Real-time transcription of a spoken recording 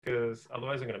because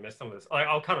otherwise I'm going to miss some of this.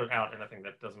 I'll cut it out, anything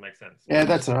that doesn't make sense. Yeah,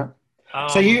 that's all right.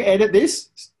 So Um, you edit this?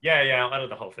 yeah, I'll edit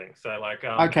the whole thing. So like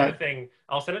Okay. anything,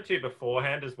 I'll send it to you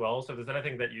beforehand as well. So if there's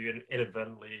anything that you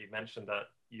inadvertently mentioned that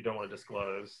you don't want to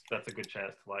disclose, that's a good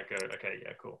chance to like go, okay,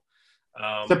 yeah, cool. So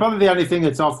Um, probably the only thing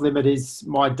that's off limit is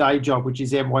my day job, which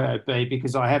is MYOB,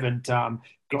 because I haven't got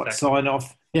exactly. sign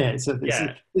off. Yeah. So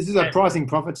Yeah. this is a And, pricing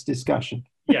profits discussion.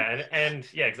 yeah, and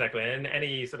yeah, exactly. And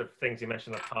any sort of things you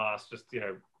mentioned in the past, just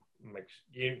make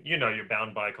you're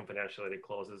bound by confidentiality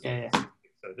clauses or Yeah.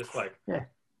 so just like Yeah.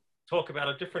 talk about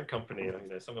a different company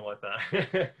or something like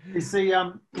that. Is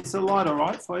the light all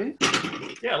right for you?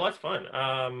 Yeah, light's fine.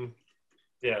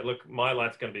 Yeah, look, my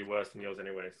light's going to be worse than yours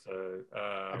anyway. So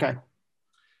Okay.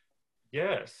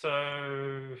 yeah, so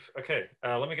okay,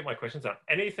 let me get my questions up.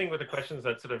 Anything with the questions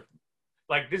that sort of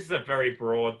like this is a very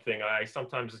broad thing. I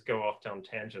sometimes just go off down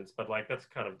tangents, but like that's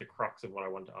kind of the crux of what I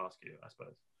want to ask you, I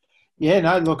suppose. Yeah,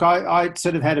 no, look, I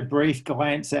sort of had a brief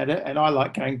glance at it and I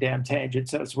like going down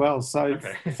tangents as well. So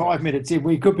Okay. 5 minutes in,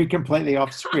 we could be completely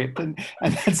off script and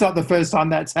that's not the first time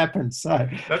that's happened. So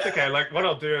That's okay. Like what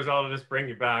I'll do is I'll just bring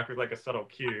you back with like a subtle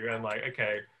cue and like,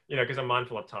 okay, because I'm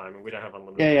mindful of time and we don't have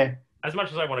unlimited yeah, time. yeah. As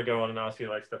much as I want to go on and ask you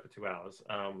like stuff for 2 hours,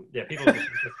 yeah, people just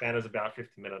the span is about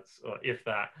 50 minutes or if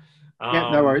that. Yeah,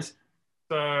 no Um, worries.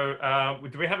 so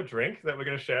do we have a drink that we're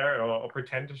going to share or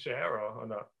pretend to share or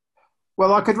not?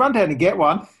 Well, I could run down and get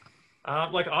one.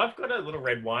 Like I've got a little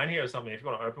red wine here or something. If you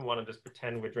want to open one and just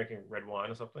pretend we're drinking red wine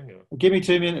or something. Give me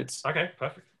 2 minutes. Okay,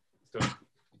 perfect. Let's do it.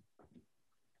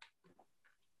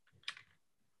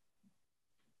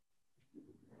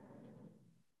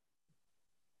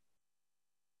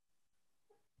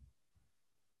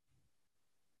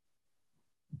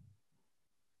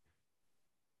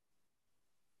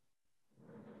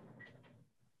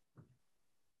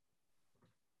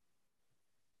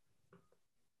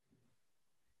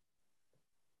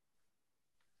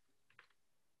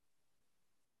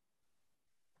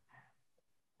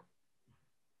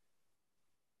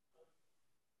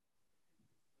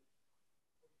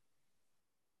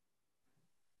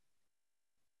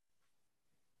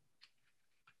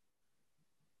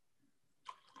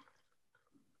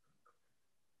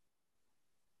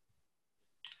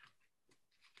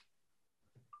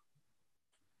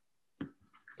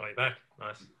 Oh, you're back.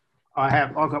 Nice.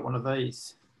 I've got one of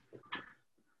these.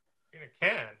 In a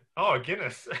can. Oh, a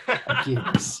Guinness. A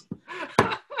Guinness.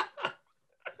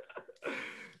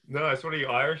 Nice. What are you,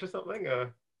 Irish or something?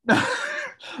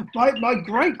 My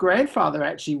great grandfather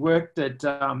actually worked at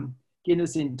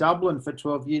Guinness in Dublin for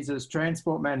 12 years as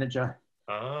transport manager.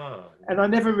 Ah. And I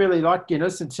never really liked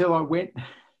Guinness until I went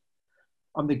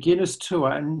on the Guinness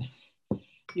tour, and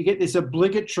you get this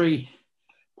obligatory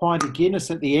pint of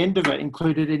Guinness at the end of it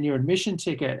included in your admission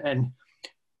ticket, and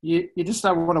you just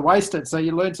don't want to waste it, so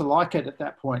you learn to like it at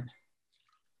that point.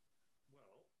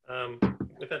 Well,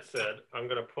 with that said, I'm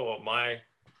going to pour my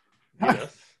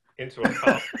Guinness into a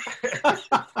cup.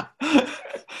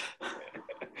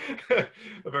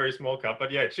 A very small cup,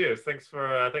 but yeah, cheers. Thanks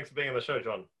for being on the show,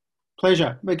 John.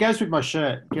 Pleasure. It goes with my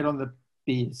shirt. Get on the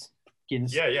beers,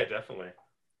 Guinness. Yeah, definitely.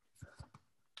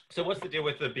 So what's the deal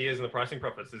with the beers and the pricing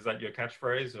profits? Is that your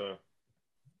catchphrase or?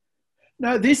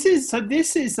 No, this is a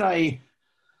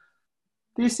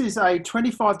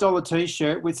 $25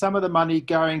 t-shirt with some of the money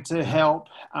going to help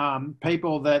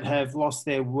people that have lost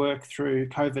their work through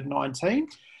COVID-19.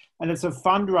 And it's a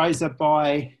fundraiser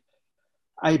by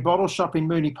a bottle shop in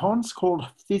Moonee Ponds called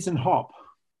Fizz and Hop,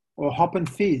 or Hop and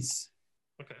Fizz.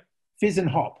 Okay. Fizz and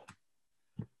Hop.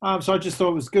 So I just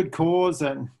thought it was a good cause,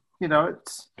 and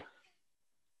it's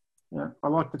I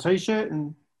like the t-shirt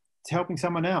and it's helping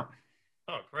someone out.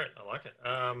 Oh, great. I like it.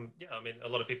 Yeah, I mean, a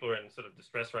lot of people are in sort of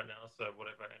distress right now, so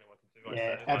whatever anyone can do,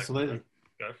 Yeah, I say, absolutely. Like,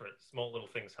 go for it. Small little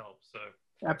things help. So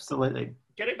Absolutely.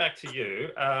 getting back to you,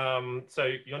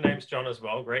 so your name's John as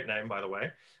well. Great name, by the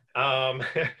way.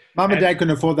 Mum and Dad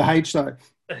couldn't afford the H, though.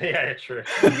 Yeah, true.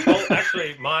 Well,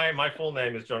 actually, my full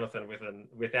name is Jonathan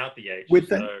without the H.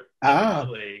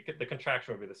 Actually, the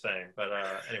contraction would be the same. But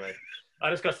anyway, I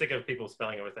just got sick of people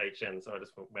spelling it with HN, so I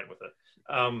just went with it.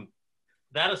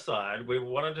 That aside, we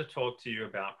wanted to talk to you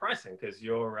about pricing because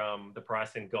you're the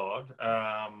pricing god,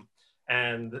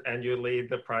 and you lead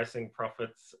the pricing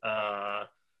profits. I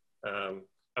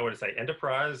would say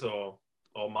enterprise or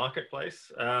marketplace.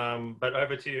 But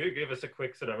over to you. Give us a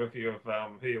quick sort of overview of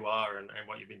who you are and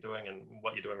what you've been doing and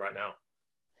what you're doing right now.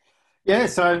 Yeah,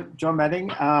 so Jon Manning,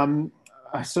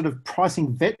 a sort of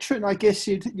pricing veteran, I guess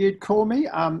you'd call me.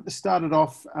 Started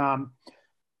off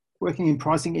working in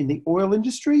pricing in the oil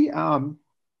industry.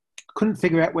 couldn't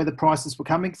figure out where the prices were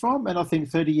coming from. And I think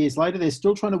 30 years later, they're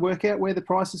still trying to work out where the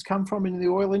prices come from in the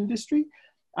oil industry.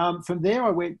 From there, I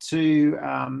went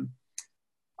into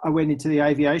the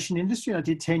aviation industry. I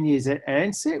did 10 years at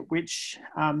Ansett, which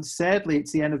sadly,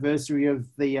 it's the anniversary of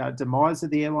the demise of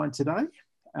the airline today.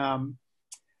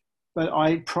 But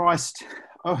I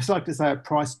always like to say I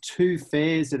priced two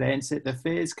fares at Ansett: the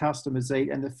fares customers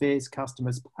eat and the fares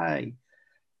customers pay.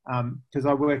 Because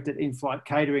I worked at in-flight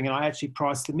catering and I actually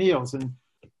priced the meals. And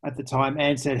at the time,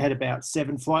 Ansett had about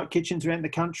 7 flight kitchens around the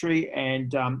country,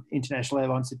 and international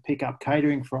airlines would pick up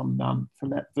catering from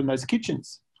those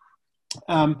kitchens.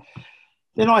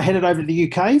 Then I headed over to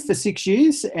the UK for 6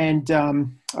 years, and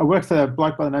I worked for a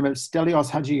bloke by the name of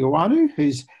Stelios Hadjiioannou,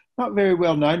 who's not very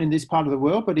well known in this part of the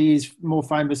world, but he is more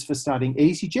famous for starting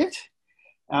EasyJet.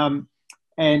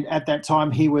 And at that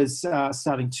time, he was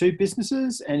starting 2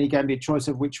 businesses, and he gave me a choice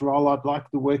of which role I'd like,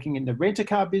 the working in the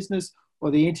rent-a-car business or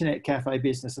the internet cafe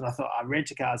business. And I thought,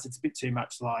 rent-a-cars, it's a bit too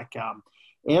much like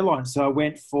airlines. So I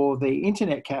went for the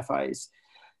internet cafes.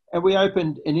 And we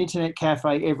opened an internet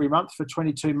cafe every month for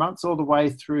 22 months, all the way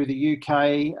through the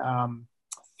UK,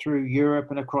 through Europe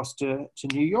and across to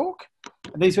New York.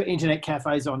 And these were internet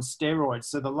cafes on steroids.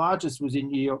 So the largest was in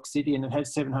New York City, and it had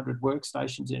 700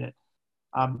 workstations in it.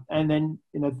 And then,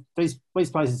 these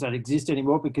places don't exist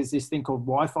anymore because this thing called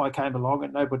Wi-Fi came along,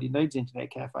 and nobody needs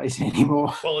internet cafes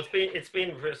anymore. Well, it's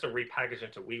been sort of repackaged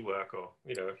into WeWork or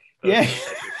yeah,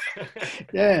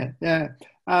 yeah.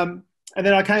 And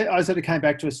then I sort of came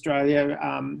back to Australia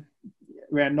around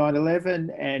 9/11,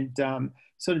 and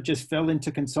sort of just fell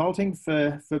into consulting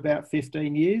for about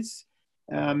 15 years,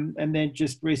 and then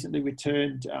just recently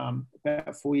returned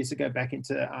about 4 years ago back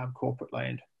into corporate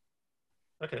land.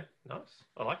 Okay, nice.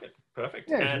 I like it. Perfect.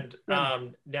 Yeah,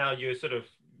 and now you're sort of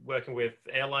working with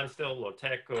airlines still, or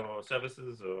tech or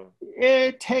services, or?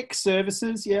 Yeah, tech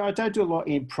services. Yeah, I don't do a lot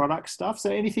in product stuff. So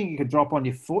anything you can drop on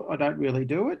your foot, I don't really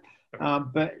do it.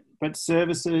 Okay. But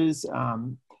services,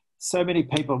 so many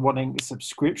people wanting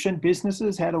subscription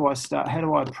businesses. How do I start? How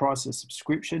do I price a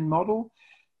subscription model?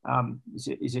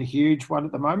 Is a huge one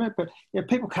at the moment. But yeah,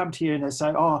 people come to you and they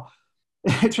say, oh,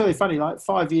 it's really funny. Like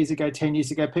 5 years ago, 10 years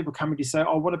ago, people come to you and say,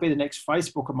 oh, I want to be the next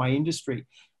Facebook of my industry.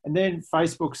 And then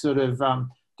Facebook sort of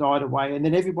died away. And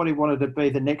then everybody wanted to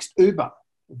be the next Uber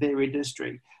of their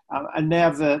industry. And now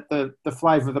the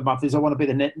flavour of the month is I want to be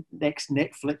the next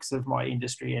Netflix of my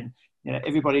industry. And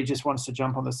everybody just wants to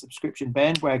jump on the subscription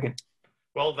bandwagon.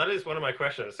 Well, that is one of my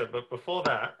questions. So, but before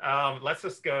that, let's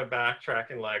just go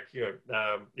backtracking. Like,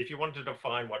 if you wanted to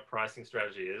define what pricing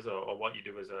strategy is, or what you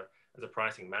do as a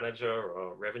pricing manager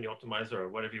or revenue optimizer, or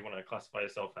whatever you want to classify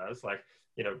yourself as, like,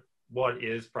 what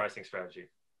is pricing strategy?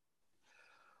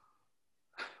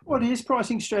 What is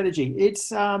pricing strategy?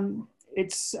 It's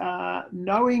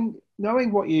knowing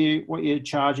what you're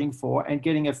charging for and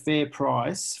getting a fair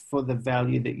price for the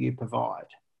value that you provide.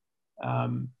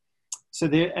 So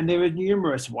there are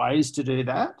numerous ways to do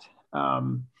that.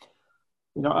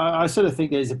 I sort of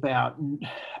think there's about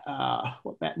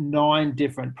 9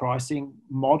 different pricing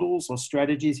models or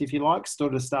strategies, if you like,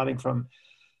 sort of starting from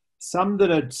some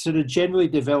that are sort of generally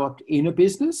developed in a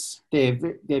business. They're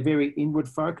very inward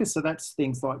focused. So that's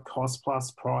things like cost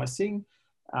plus pricing,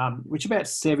 which about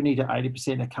 70 to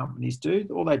 80% of companies do.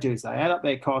 All they do is they add up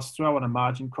their costs, throw on a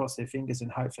margin, cross their fingers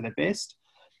and hope for the best.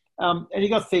 And you've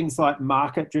got things like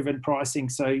market-driven pricing.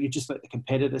 So you just let the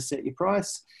competitor set your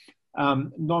price.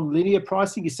 Non-linear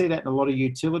pricing, you see that in a lot of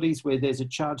utilities where there's a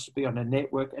charge to be on a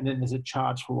network and then there's a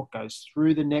charge for what goes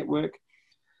through the network.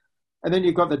 And then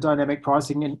you've got the dynamic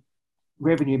pricing and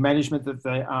revenue management that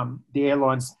the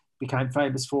airlines became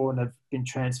famous for and have been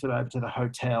transferred over to the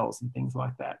hotels and things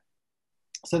like that.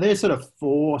 So there's sort of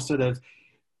 4 sort of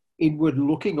inward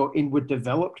looking or inward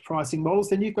developed pricing models.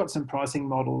 Then you've got some pricing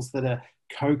models that are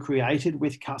co-created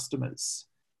with customers,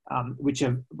 which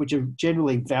are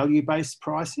generally value-based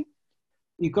pricing.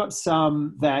 You've got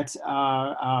some that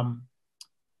are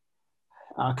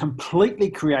completely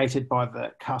created by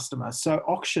the customer. So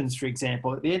auctions, for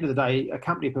example, at the end of the day, a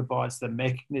company provides the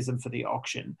mechanism for the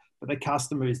auction, but the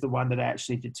customer is the one that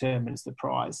actually determines the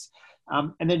price.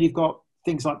 And then you've got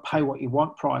things like pay what you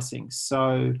want pricing.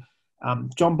 So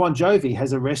John Bon Jovi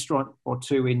has a restaurant or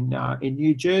 2 in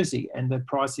New Jersey, and the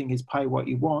pricing is pay what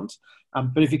you want.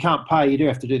 But if you can't pay, you do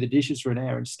have to do the dishes for an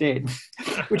hour instead,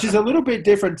 which is a little bit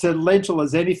different to Lentil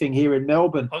as anything here in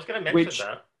Melbourne. I was going to mention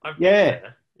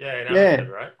that. In Abbotsford,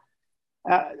 right?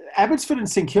 Abbotsford and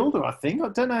St Kilda, I think. I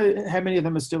don't know how many of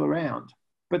them are still around,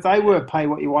 but they were a pay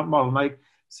what you want model. And they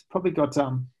probably got,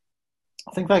 I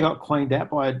think they got cleaned out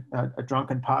by a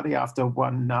drunken party after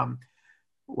one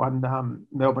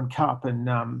Melbourne Cup,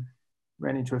 and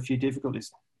ran into a few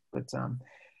difficulties. But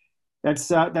that's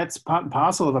part and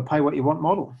parcel of a pay what you want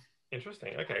model.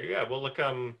 Interesting. Okay. Yeah. Well, look,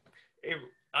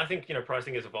 I think,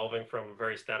 pricing is evolving from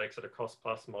very static sort of cost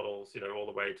plus models, all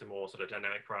the way to more sort of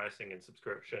dynamic pricing and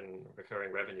subscription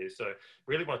recurring revenue. So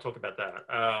really want to talk about that.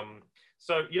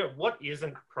 So, what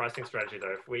isn't pricing strategy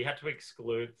though? If we had to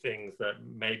exclude things that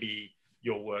maybe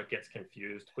your work gets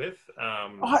confused with,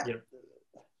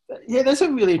 yeah, that's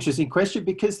a really interesting question,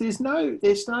 because there's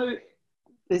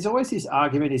always this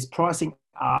argument, is pricing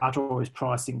art or is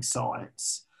pricing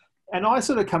science? And I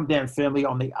sort of come down firmly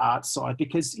on the art side,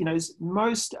 because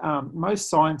most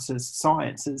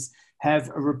sciences have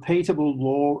a repeatable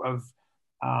law of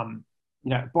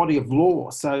body of law,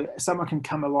 so someone can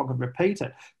come along and repeat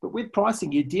it. But with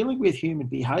pricing, you're dealing with human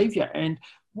behaviour, and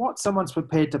what someone's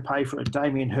prepared to pay for a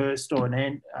Damien Hirst or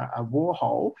a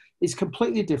Warhol is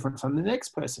completely different from the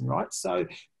next person, right? So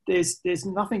there's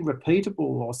nothing repeatable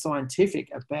or scientific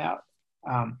about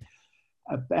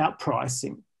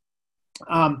pricing.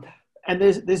 And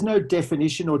there's no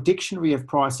definition or dictionary of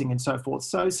pricing and so forth.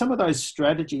 So some of those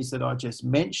strategies that I just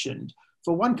mentioned,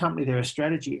 for one company, they're a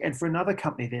strategy, and for another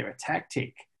company, they're a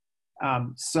tactic.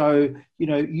 So,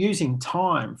 using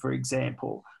time, for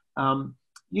example,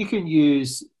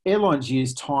 airlines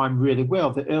use time really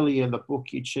well. The earlier the book,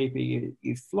 the cheaper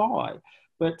you fly.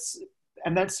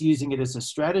 And that's using it as a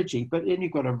strategy. But then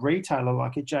you've got a retailer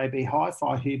like a JB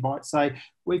Hi-Fi who might say,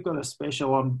 we've got a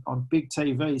special on big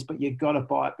TVs, but you've got to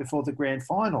buy it before the grand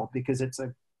final because it's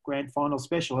a grand final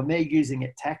special, and they're using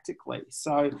it tactically.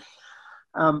 So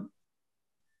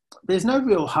there's no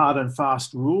real hard and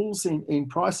fast rules in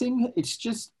pricing. It's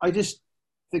just,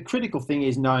 the critical thing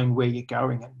is knowing where you're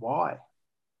going and why.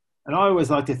 And I always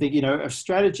like to think, a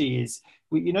strategy is,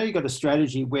 you've got a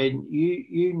strategy when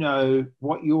you know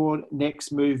what your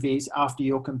next move is after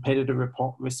your competitor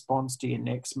responds to your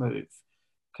next move.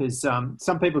 Because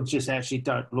some people just actually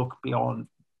don't look beyond,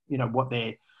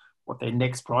 what their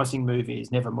next pricing move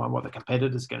is, never mind what the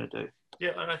competitor's going to do.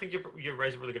 Yeah, and I think you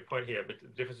raise a really good point here, but the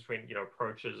difference between,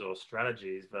 approaches or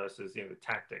strategies versus, the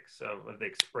tactics of the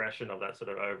expression of that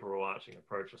sort of overarching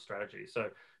approach or strategy. So,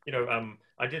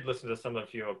 I did listen to some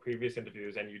of your previous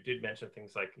interviews, and you did mention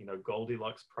things like,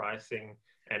 Goldilocks pricing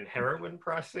and heroin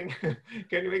pricing.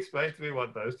 Can you explain to me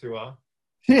what those two are?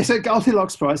 Yeah, so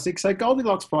Goldilocks pricing. So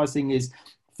Goldilocks pricing it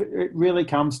really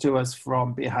comes to us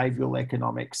from behavioral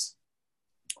economics.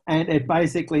 And it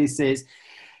basically says,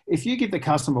 if you give the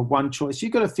customer one choice,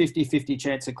 you've got a 50-50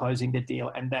 chance of closing the deal,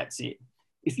 and that's it.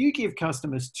 If you give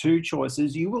customers two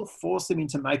choices, you will force them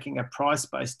into making a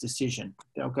price-based decision.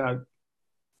 They'll go,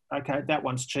 okay, that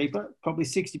one's cheaper. Probably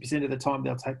 60% of the time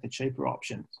they'll take the cheaper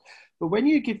option. But when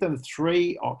you give them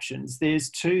three options, there's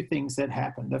two things that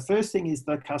happen. The first thing is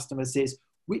the customer says,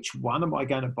 which one am I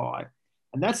going to buy?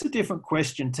 And that's a different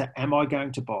question to, am I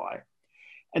going to buy?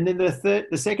 And then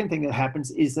the second thing that happens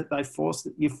is that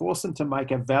you force them to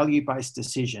make a value-based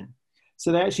decision.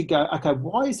 So they actually go, okay,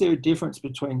 why is there a difference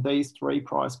between these three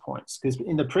price points? Because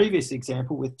in the previous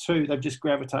example with two, they've just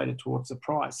gravitated towards the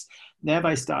price. Now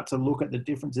they start to look at the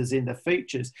differences in the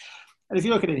features. And if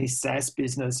you look at any SaaS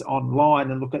business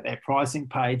online and look at their pricing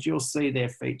page, you'll see their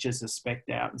features are spec'd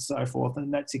out and so forth.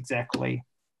 And that's exactly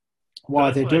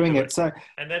why they're doing it. So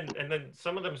and then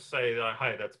some of them say,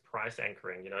 hey, that's price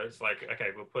anchoring. It's like, okay,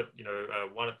 we'll put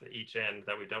one at each end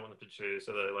that we don't want them to choose,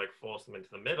 so they like force them into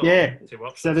the middle. Yeah. Two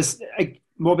options. So there's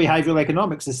more behavioral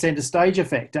economics, the center stage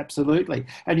effect, absolutely.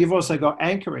 And you've also got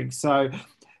anchoring. So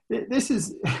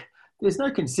there's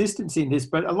no consistency in this,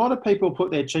 but a lot of people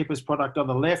put their cheapest product on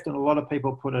the left and a lot of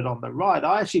people put it on the right.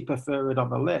 I actually prefer it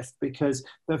on the left, because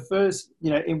the first,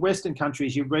 in Western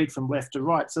countries, you read from left to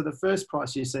right. So the first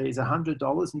price you see is $100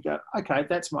 and you go, okay,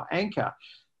 that's my anchor.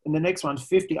 And the next one's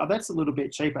 50. Oh, that's a little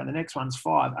bit cheaper. And the next one's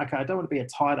 5. Okay, I don't want to be a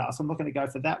tight ass. I'm not going to go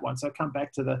for that one. So I come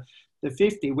back to the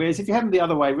 50. Whereas if you have them the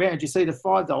other way around, you see the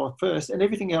 $5 first and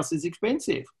everything else is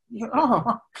expensive. You go,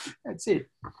 oh, that's it.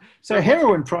 So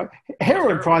heroin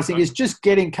pricing is just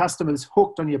getting customers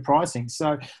hooked on your pricing.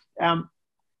 So, and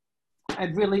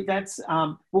really that's,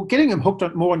 getting them hooked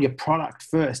on more on your product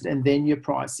first and then your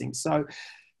pricing. So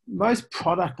most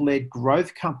product-led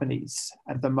growth companies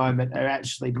at the moment are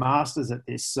actually masters at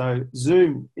this. So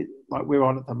Zoom, like we're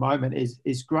on at the moment,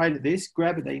 is great at this.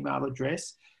 Grab an email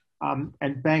address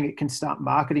and bang, it can start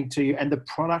marketing to you, and the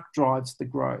product drives the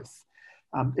growth.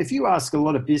 If you ask a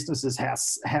lot of businesses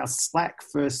how Slack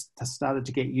first started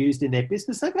to get used in their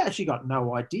business, they've actually got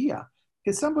no idea,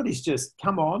 because somebody's just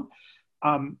come on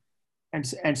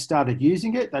and started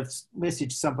using it. They've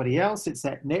messaged somebody else. It's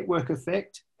that network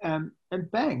effect. And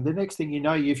bang, the next thing you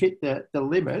know, you've hit the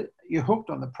limit, you're hooked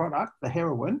on the product, the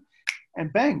heroin,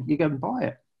 and bang, you go and buy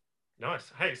it.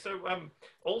 Nice. Hey, so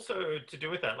also to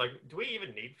do with that, like, do we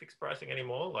even need fixed pricing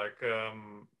anymore? Like,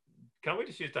 can't we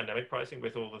just use dynamic pricing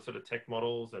with all the sort of tech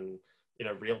models and, you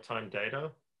know, real-time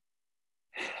data?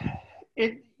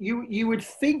 You would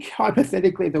think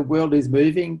hypothetically the world is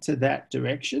moving to that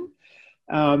direction,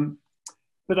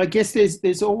 but I guess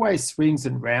there's always swings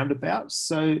and roundabouts.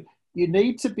 So you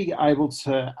need to be able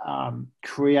to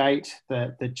create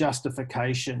the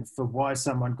justification for why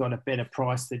someone got a better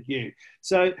price than you.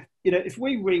 So, you know, if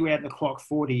we rewound the clock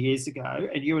 40 years ago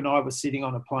and you and I were sitting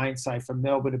on a plane, say from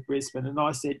Melbourne to Brisbane, and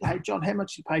I said, hey, John, how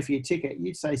much did you pay for your ticket?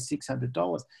 You'd say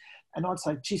 $600. And I'd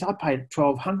say, geez, I paid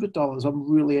 $1,200. I'm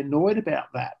really annoyed about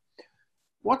that.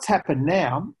 What's happened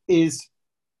now is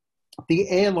the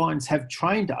airlines have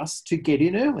trained us to get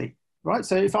in early. Right.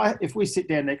 So if we sit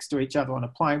down next to each other on a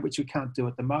plane, which we can't do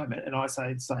at the moment, and I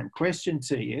say the same question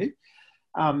to you,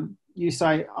 you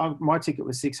say, oh, my ticket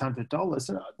was $600.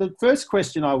 And the first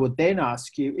question I would then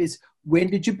ask you is,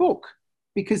 when did you book?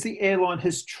 Because the airline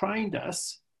has trained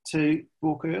us to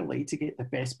book early to get the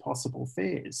best possible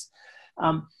fares.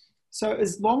 So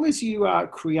as long as you are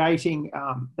creating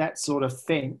that sort of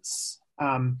fence,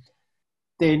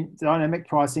 then dynamic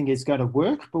pricing is going to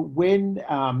work. But when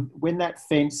that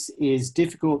fence is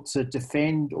difficult to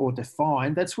defend or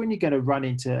define, that's when you're going to run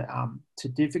into to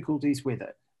difficulties with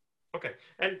it. Okay.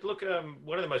 And look,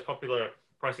 one of the most popular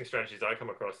pricing strategies I come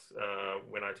across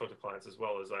when I talk to clients as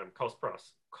well is cost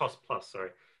plus.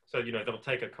 So, you know, they'll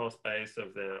take a cost base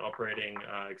of their operating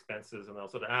expenses and they'll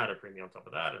sort of add a premium on top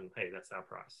of that. And hey, that's our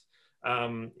price.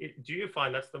 Do you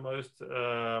find that's the most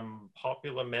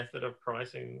popular method of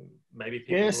pricing? Maybe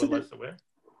people who are less aware?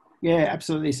 Yeah,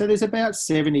 absolutely. So there's about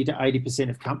 70 to 80%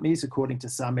 of companies, according to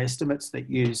some estimates, that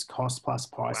use cost plus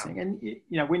pricing. Wow. And, you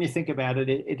know, when you think about it,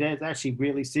 it is actually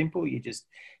really simple. You just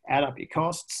add up your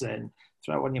costs and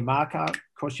throw on your markup,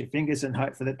 cross your fingers and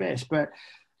hope for the best. But,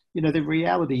 you know, the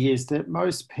reality is that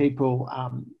most people,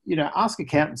 you know, ask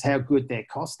accountants how good their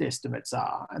cost estimates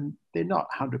are, and they're not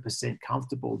 100%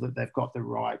 comfortable that they've got the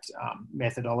right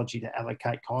methodology to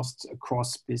allocate costs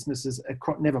across businesses,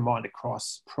 never mind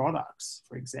across products,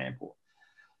 for example.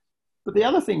 But the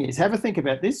other thing is, have a think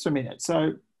about this for a minute.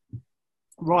 So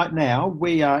right now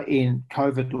we are in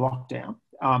COVID lockdown.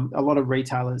 A lot of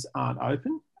retailers aren't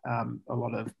open. A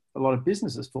lot of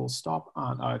businesses, full stop,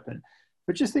 aren't open.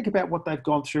 But just think about what they've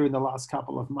gone through in the last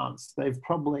couple of months. They've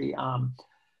probably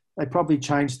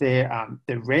changed their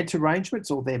rent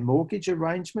arrangements or their mortgage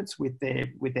arrangements with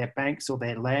their banks or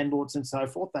their landlords and so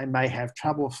forth. They may have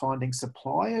trouble finding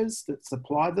suppliers that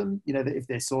supply them, you know, if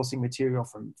they're sourcing material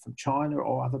from China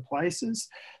or other places.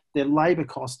 Their labour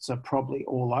costs are probably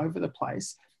all over the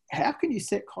place. How can you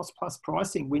set cost plus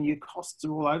pricing when your costs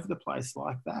are all over the place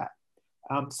like that?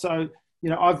 So, you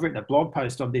know, I've written a blog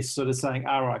post on this, sort of saying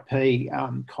RIP,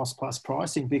 cost plus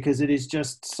pricing, because it is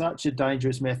just such a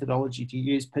dangerous methodology to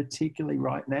use, particularly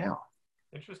right now.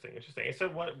 Interesting. So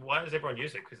why does everyone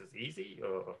use it? Because it's easy,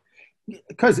 or?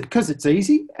 Because it's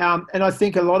easy. And I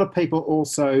think a lot of people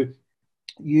also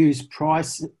use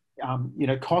price, you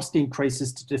know, cost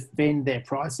increases to defend their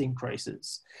price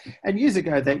increases. And years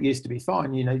ago, that used to be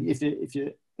fine. You know, if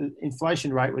the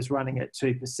inflation rate was running at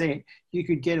 2%, you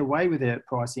could get away with a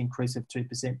price increase of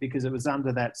 2% because it was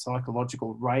under that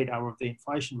psychological radar of the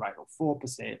inflation rate, or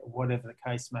 4%, or whatever the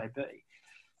case may be.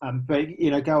 But, you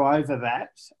know, go over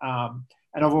that.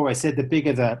 And I've always said the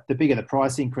bigger the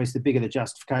price increase, the bigger the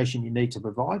justification you need to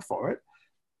provide for it.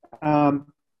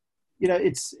 You know,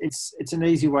 it's an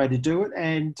easy way to do it.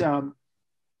 And,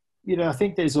 you know, I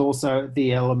think there's also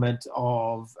the element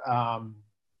of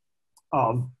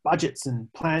budgets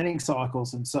and planning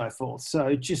cycles and so forth.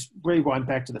 So just rewind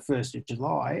back to the 1st of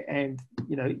July and,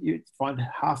 you know, you find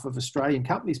half of Australian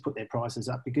companies put their prices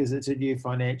up because it's a new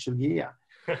financial year,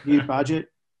 new budget,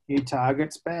 new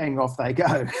targets, bang, off they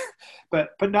go. But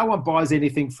no one buys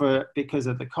anything because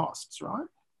of the costs, right?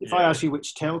 If I ask you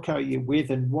which telco you're with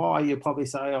and why, you'll probably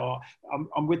say, oh,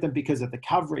 I'm with them because of the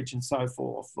coverage and so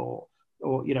forth, or,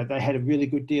 you know, they had a really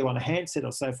good deal on a handset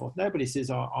or so forth. Nobody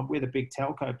says, oh, I'm with a big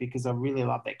telco because I really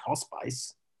love their cost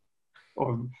base,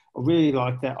 or I really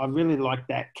like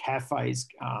that cafe's,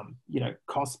 you know,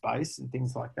 cost base and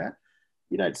things like that.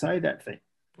 You don't say that thing.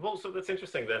 Well, so that's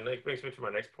interesting then. It brings me to my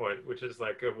next point, which is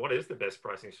like, what is the best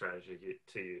pricing strategy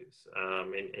to use,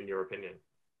 in your opinion?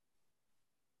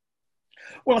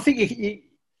 Well, I think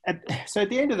so at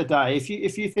the end of the day,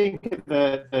 if you think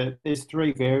of there's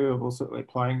 3 variables that we're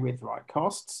playing with, right?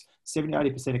 Costs.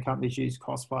 70-80% of companies use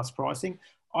cost plus pricing.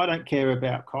 I don't care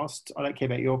about costs. I don't care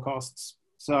about your costs.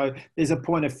 So there's a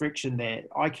point of friction there.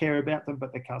 I care about them,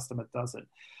 but the customer doesn't.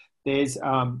 There's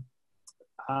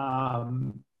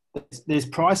there's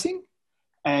pricing,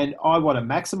 and I want to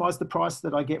maximize the price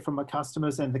that I get from my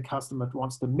customers, and the customer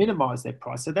wants to minimize their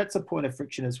price. So that's a point of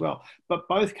friction as well. But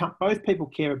both people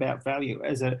care about value.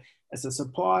 As a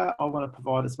supplier, I want to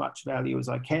provide as much value as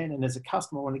I can, and as a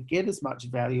customer, I want to get as much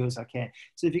value as I can.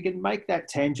 So if you can make that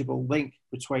tangible link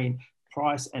between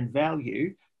price and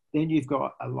value, then you've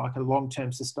got a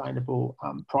long-term sustainable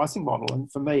pricing model.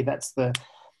 And for me, that's the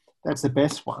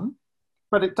best one.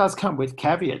 But it does come with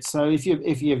caveats. So if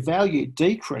your value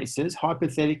decreases,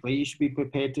 hypothetically, you should be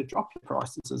prepared to drop your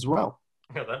prices as well.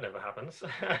 Yeah, that never happens.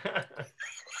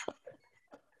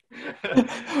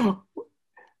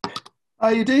 Oh,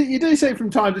 you do see it from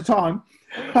time to time.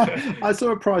 I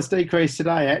saw a price decrease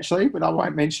today, actually, but I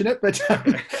won't mention it. But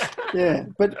yeah,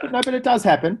 but it does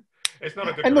happen. It's not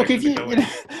a good. And look, if you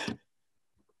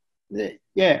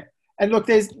yeah. And look,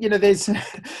 there's, I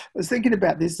was thinking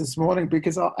about this morning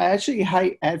because I actually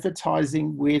hate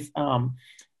advertising with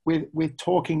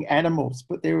talking animals,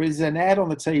 but there is an ad on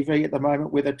the TV at the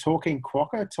moment with a talking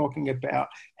quokka talking about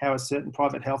how a certain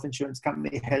private health insurance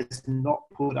company has not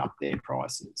put up their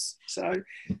prices. So,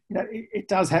 it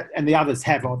does have, and the others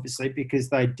have obviously because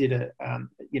they did a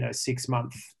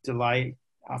 6-month delay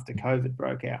after COVID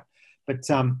broke out. But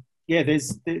yeah,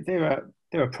 there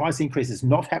are price increases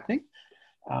not happening.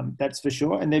 That's for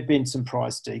sure. And there've been some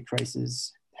price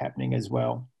decreases happening as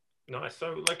well. Nice.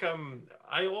 So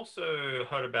I also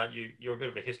heard about you're a bit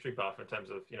of a history buff in terms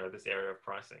of, this area of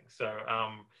pricing. So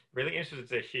really interested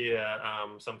to hear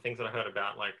some things that I heard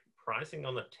about, like pricing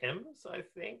on the Thames, I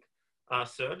think,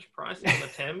 surge pricing on the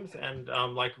Thames, and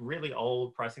really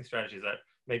old pricing strategies that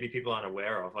maybe people aren't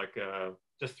aware of.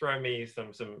 Just throw me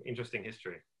some interesting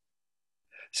history.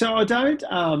 So I don't,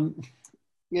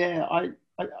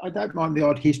 I don't mind the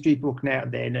odd history book now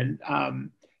and then, and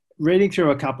reading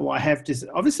through a couple, I have just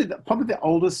obviously probably the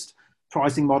oldest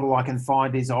pricing model I can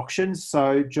find is auctions.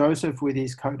 So Joseph, with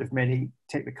his coat of many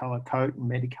technicolor coat and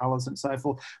many colours and so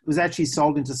forth, was actually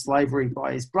sold into slavery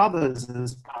by his brothers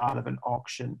as part of an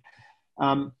auction.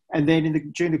 And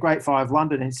then during the Great Fire of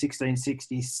London in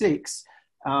 1666,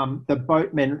 the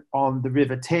boatmen on the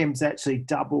River Thames actually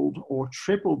doubled or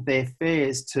tripled their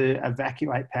fares to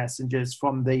evacuate passengers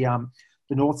from the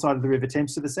north side of the River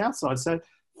Thames to the south side. So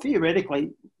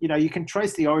theoretically, you can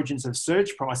trace the origins of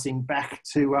surge pricing back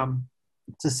to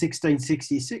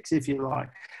 1666, if you like.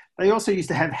 They also used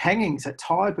to have hangings at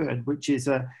Tyburn, which is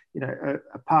a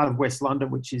part of West London,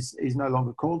 which is no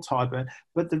longer called Tyburn.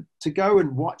 But to go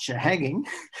and watch a hanging,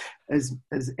 as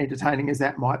entertaining as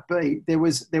that might be, there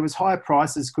was higher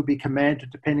prices could be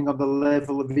commanded depending on the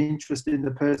level of interest in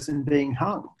the person being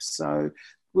hung. So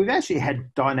we've actually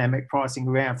had dynamic pricing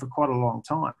around for quite a long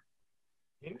time.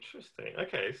 Interesting.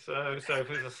 Okay, so if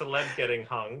there's a celeb getting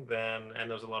hung, then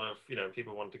and there's a lot of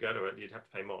people want to go to it, you'd have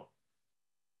to pay more.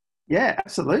 Yeah,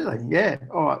 absolutely. Yeah.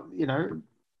 Or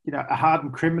a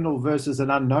hardened criminal versus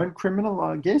an unknown criminal,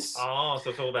 I guess. Oh,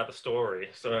 so it's all about the story.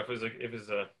 So if it was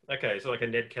so like a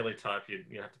Ned Kelly type, you'd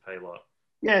have to pay a lot.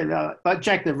 Yeah, like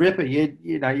Jack the Ripper,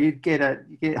 you'd get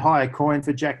higher coin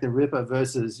for Jack the Ripper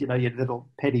versus your little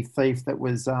petty thief that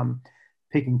was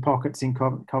picking pockets in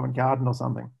Covent Garden or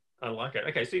something. I like it.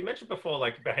 Okay, so you mentioned before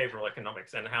like behavioral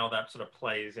economics and how that sort of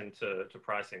plays into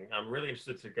pricing. I'm really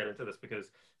interested to get into this because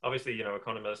obviously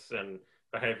economists and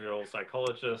behavioral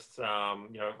psychologists,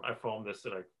 I formed this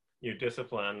sort of new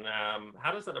discipline.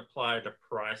 How does that apply to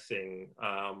pricing?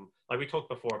 Like we talked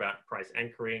before about price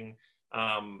anchoring.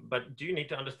 But do you need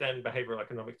to understand behavioral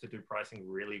economics to do pricing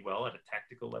really well at a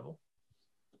tactical level?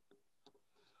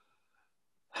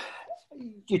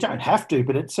 You don't have to,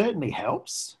 but it certainly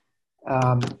helps.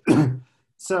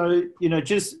 So,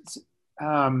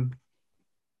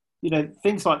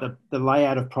 things like the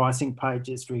layout of pricing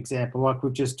pages, for example, like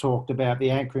we've just talked about, the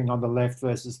anchoring on the left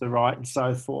versus the right and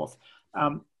so forth.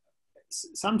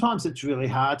 Sometimes it's really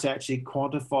hard to actually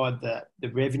quantify the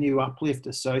revenue uplift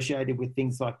associated with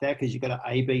things like that because you've got to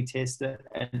A/B test it,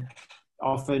 and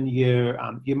often you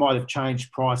might have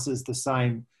changed prices the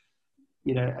same,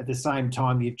 at the same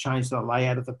time you've changed the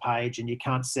layout of the page, and you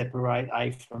can't separate A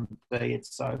from B and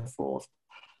so forth.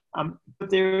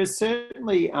 But there are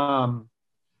certainly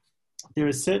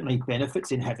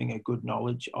benefits in having a good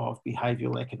knowledge of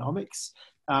behavioural economics.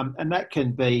 And that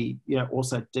can be,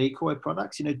 also decoy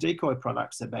products. Decoy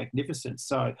products are magnificent.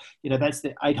 So, that's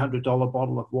the $800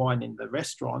 bottle of wine in the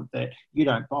restaurant that you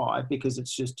don't buy because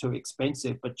it's just too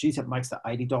expensive. But geez, it makes the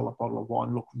 $80 bottle of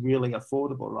wine look really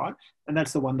affordable, right? And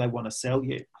that's the one they want to sell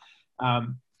you.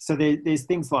 So there's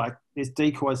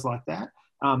decoys like that.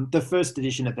 The first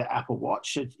edition of the Apple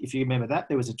Watch, if you remember that,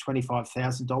 there was a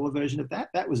 $25,000 version of that.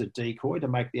 That was a decoy to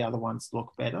make the other ones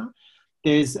look better.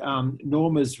 There's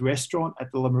Norma's restaurant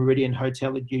at the Le Méridien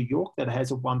Hotel in New York that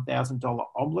has a $1,000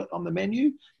 omelette on the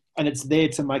menu, and it's there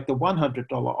to make the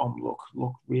 $100 omelette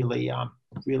look really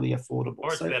really affordable.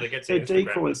 Or it's there to get the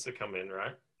Instagrammers to come in,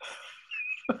 right?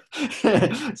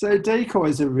 So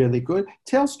decoys are really good.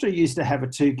 Telstra used to have a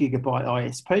 2 gigabyte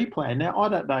ISP plan. Now, I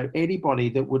don't know anybody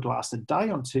that would last a day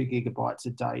on 2 gigabytes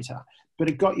of data, but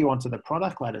it got you onto the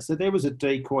product ladder. So there was a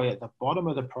decoy at the bottom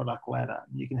of the product ladder.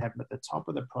 You can have them at the top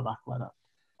of the product ladder.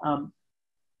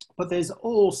 But there's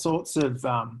all sorts of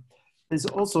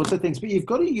things, but you've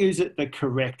got to use it the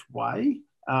correct way.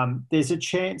 There's a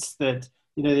chance that,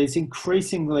 it's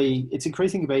increasingly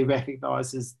being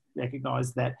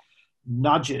recognized that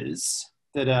nudges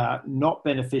that are not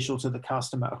beneficial to the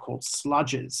customer are called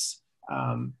sludges.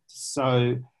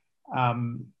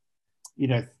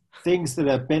 Things that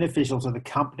are beneficial to the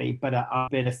company but are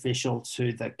unbeneficial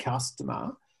to the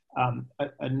customer are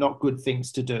not good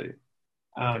things to do.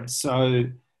 Okay. So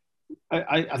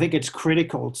I think it's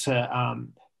critical to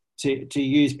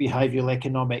use behavioural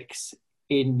economics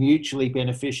in mutually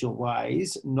beneficial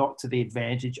ways, not to the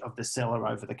advantage of the seller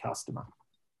over the customer.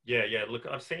 Yeah. Look,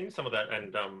 I've seen some of that,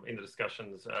 and in the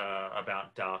discussions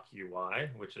about dark UI,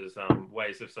 which is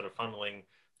ways of sort of funneling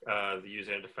the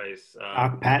user interface,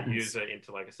 the user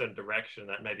into like a certain direction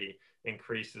that maybe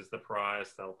increases the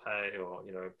price they'll pay, or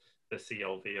the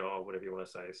CLV or whatever you want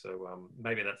to say. So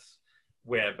maybe that's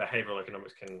where behavioral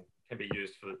economics can be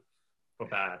used for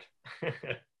bad.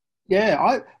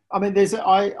 Yeah, I mean,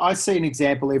 I see an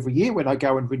example every year when I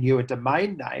go and renew a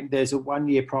domain name. There's a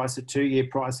 1-year price, a 2-year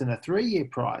price, and a 3-year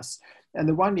price. And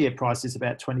the 1-year price is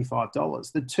about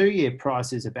 $25. The 2-year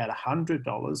price is about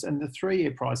 $100, and the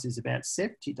 3-year price is about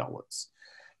 $70.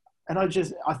 And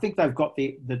I think they've got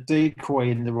the decoy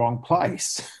in the wrong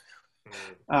place.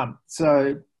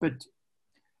 But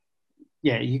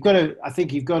yeah, you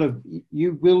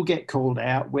will get called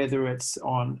out, whether it's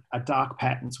on a dark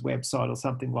patterns website or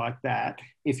something like that,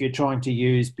 if you're trying to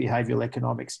use behavioral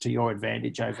economics to your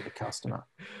advantage over the customer.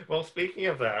 Well, speaking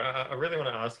of that, I really want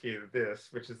to ask you this,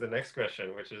 which is the next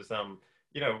question, which is,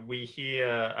 we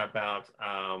hear about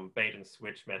bait and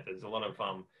switch methods. A lot of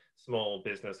small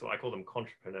business, or I call them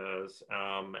entrepreneurs,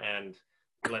 and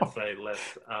let's say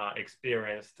less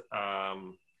experienced,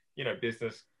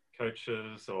 business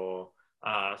coaches or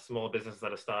small businesses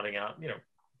that are starting out,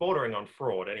 bordering on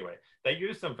fraud anyway. They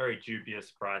use some very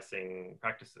dubious pricing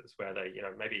practices where they,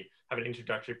 maybe have an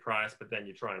introductory price, but then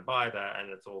you try and buy that and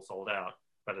it's all sold out,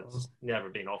 but it's never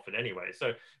been offered anyway.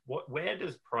 So where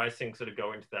does pricing sort of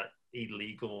go into that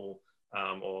illegal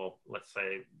or let's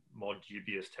say more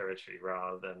dubious territory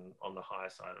rather than on the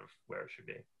higher side of where it should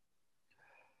be?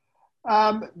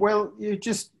 Well, you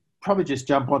probably just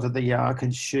jump onto the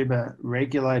consumer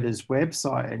regulator's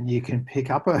website and you can pick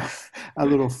up a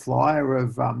little flyer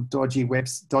of dodgy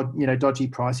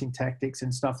pricing tactics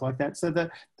and stuff like that. So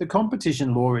the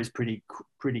competition law is pretty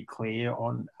clear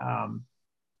on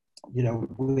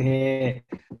where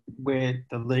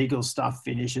the legal stuff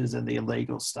finishes and the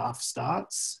illegal stuff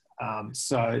starts.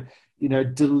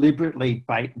 Deliberately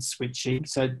bait and switching.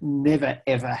 So never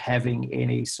ever having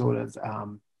any sort of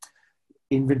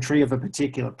inventory of a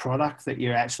particular product that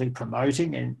you're actually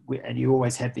promoting, and you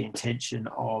always have the intention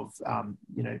of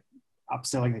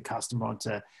upselling the customer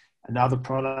onto another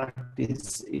product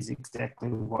is exactly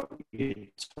what you're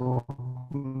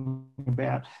talking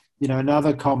about.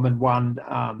 Another common one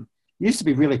used to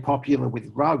be really popular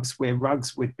with rugs, where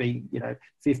rugs would be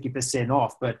 50%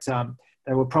 off, but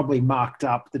they were probably marked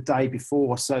up the day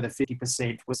before, so the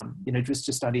 50% was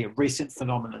just only a recent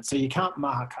phenomenon. So you can't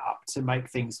mark up to make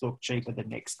things look cheaper the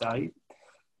next day,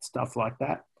 stuff like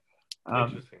that.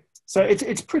 Interesting. So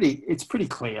it's pretty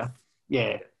clear.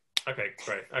 Yeah. Okay,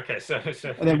 great. Okay, so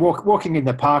and then walking in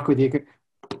the park with your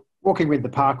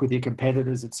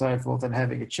competitors and so forth, and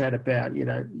having a chat about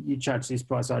you charge this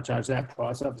price, I charge that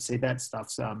price. Obviously, that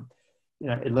stuff's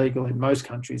illegal in most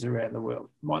countries around the world.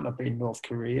 Might not be in North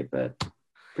Korea, but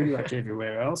pretty much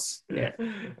everywhere else. Yeah.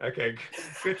 Okay,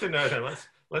 good to know then.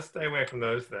 Let's stay away from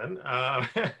those then.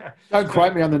 Don't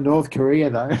quote me on the North Korea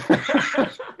though.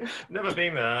 Never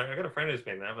been there. I've got a friend who's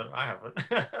been there, but I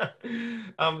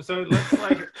haven't. So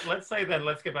let's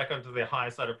get back onto the higher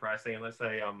side of pricing, and let's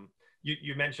say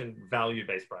you mentioned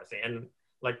value-based pricing, and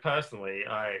like personally,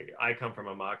 I come from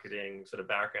a marketing sort of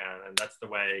background, and that's the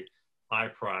way I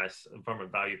price from a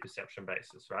value perception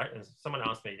basis, right? And someone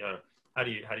asked me, how do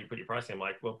you put your pricing? I'm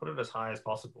like, well, put it as high as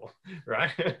possible,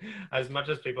 right? As much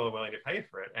as people are willing to pay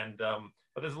for it. And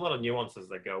but there's a lot of nuances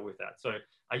that go with that. So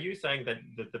are you saying that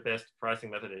the best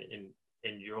pricing method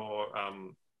in your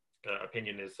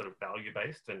opinion is sort of value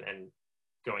based and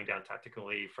going down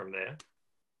tactically from there?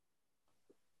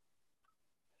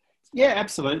 Yeah,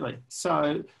 absolutely.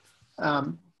 So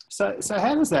how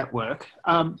does that work?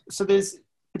 So there's,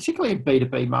 particularly in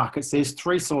B2B markets, there's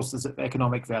three sources of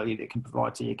economic value that can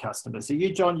provide to your customers. So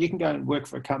you, John, you can go and work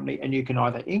for a company and you can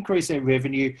either increase their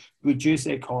revenue, reduce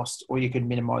their costs, or you can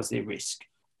minimize their risk.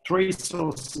 Three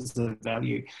sources of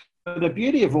value. But the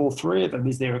beauty of all three of them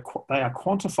is they are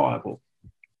quantifiable.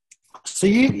 So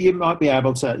you might be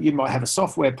able to, you might have a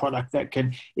software product that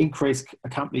can increase a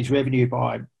company's revenue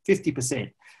by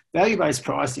 50%. Value-based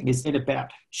pricing is then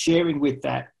about sharing with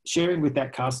that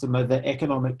customer the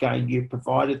economic gain you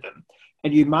provided them,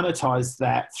 and you monetize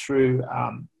that through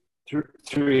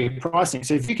pricing.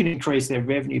 So if you can increase their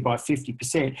revenue by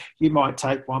 50%, you might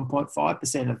take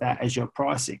 1.5% of that as your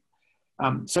pricing.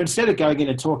 So instead of going in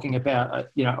and talking about a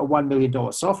 $1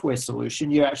 million software solution,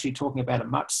 you're actually talking about a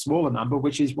much smaller number,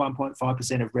 which is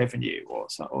 1.5% of revenue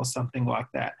or something like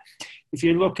that. If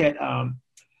you look at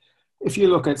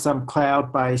some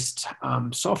cloud-based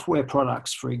software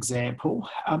products, for example,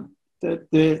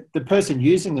 the person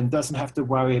using them doesn't have to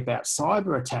worry about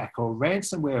cyber attack or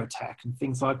ransomware attack and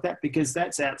things like that, because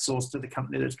that's outsourced to the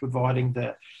company that's providing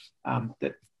the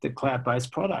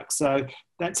cloud-based product. So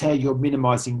that's how you're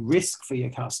minimizing risk for your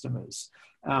customers.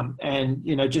 And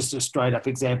just a straight up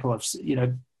example of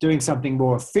doing something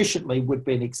more efficiently would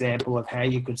be an example of how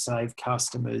you could save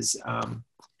customers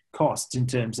costs in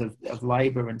terms of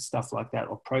labor and stuff like that,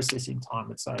 or processing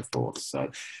time and so forth. So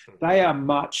they are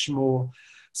much more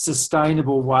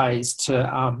sustainable ways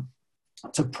to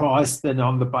price than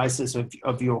on the basis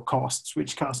of your costs,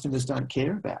 which customers don't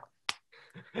care about.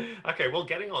 Okay, well,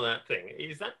 getting on that thing,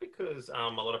 is that because a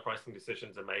lot of pricing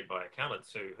decisions are made by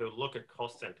accountants who look at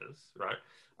cost centers, right,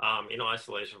 in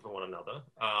isolation from one another,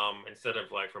 instead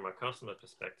of like from a customer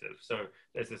perspective? So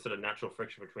there's this sort of natural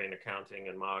friction between accounting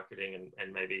and marketing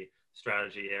and maybe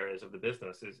strategy areas of the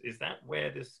business. Is that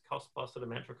where this cost plus sort of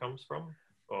mantra comes from?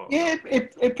 Or? Yeah,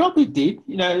 it probably did.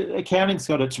 Accounting's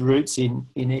got its roots in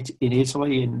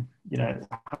Italy and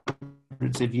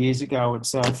hundreds of years ago and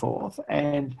so forth.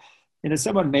 And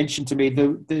someone mentioned to me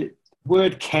the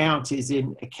word count is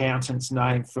in accountants'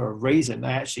 name for a reason. They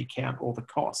actually count all the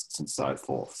costs and so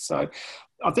forth. So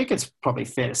I think it's probably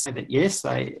fair to say that yes,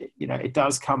 it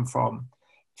does come from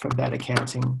that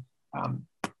accounting,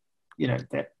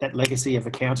 that legacy of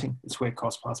accounting. It's where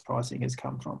cost plus pricing has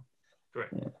come from.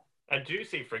 Correct. Yeah. And do you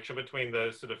see friction between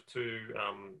those sort of two,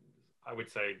 I would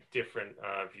say, different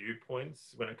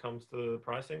viewpoints when it comes to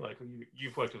pricing? Like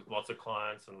you've worked with lots of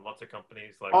clients and lots of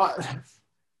companies.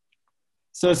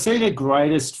 So I see the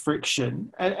greatest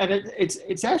friction, and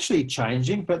it's actually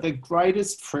changing, but the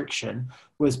greatest friction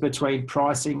was between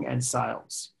pricing and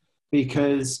sales,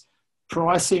 because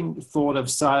pricing thought of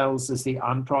sales as the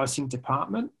unpricing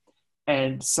department,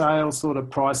 and sales thought of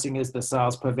pricing as the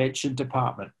sales prevention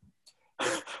department.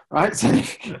 Right? So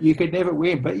you could never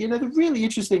win. But, the really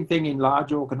interesting thing in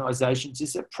large organizations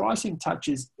is that pricing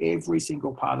touches every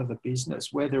single part of the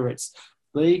business, whether it's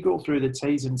legal through the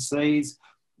T's and C's,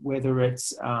 whether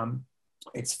it's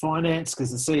finance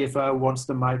because the CFO wants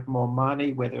to make more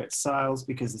money, whether it's sales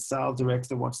because the sales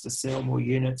director wants to sell more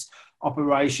units,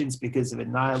 operations because of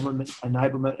enablement and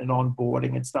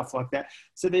onboarding and stuff like that.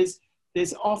 So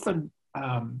there's often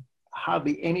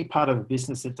hardly any part of a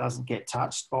business that doesn't get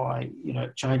touched by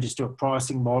changes to a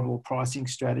pricing model, pricing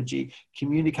strategy,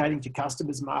 communicating to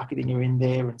customers, marketing are in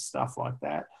there and stuff like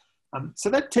that. So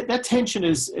that tension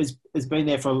has been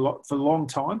there for a long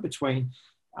time between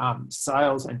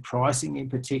sales and pricing in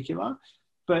particular.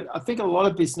 But I think a lot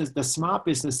of the smart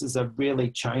businesses are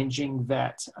really changing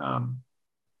that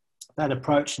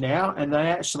approach now, and they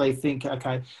actually think,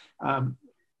 okay,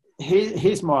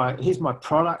 here's my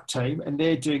product team, and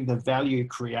they're doing the value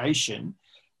creation.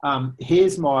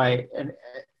 Here's my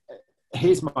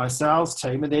sales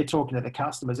team, and they're talking to the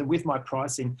customers. And with my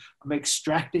pricing, I'm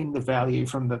extracting the value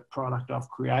from the product I've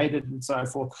created and so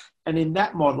forth. And in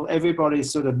that model,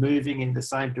 everybody's sort of moving in the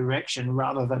same direction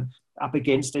rather than up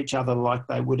against each other like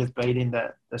they would have been in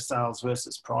the sales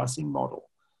versus pricing model.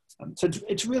 So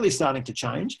it's really starting to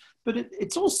change, but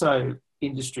it's also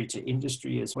industry to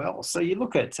industry as well. So you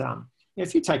look at,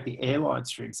 if you take the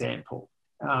airlines, for example,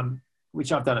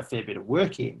 which I've done a fair bit of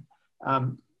work in,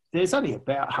 there's only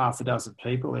about half a dozen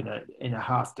people in a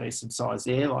half decent sized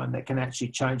airline that can actually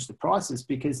change the prices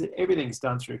because everything's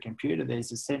done through a computer.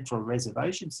 There's a central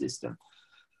reservation system.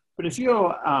 But if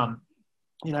you're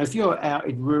out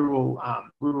in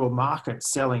rural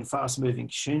markets selling fast-moving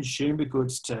consumer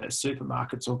goods to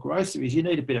supermarkets or groceries, you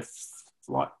need a bit of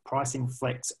pricing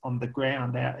flex on the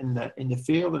ground out in the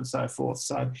field and so forth.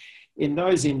 So in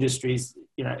those industries,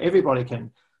 everybody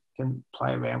can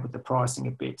play around with the pricing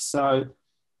a bit. So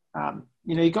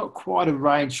you've got quite a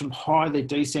range from highly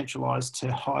decentralized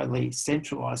to highly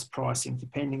centralized pricing,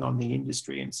 depending on the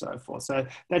industry and so forth. So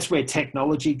that's where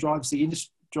technology drives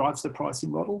the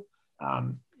pricing model.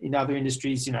 In other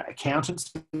industries,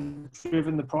 accountants have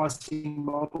driven the pricing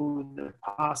model in the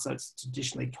past, so it's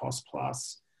traditionally cost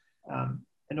plus,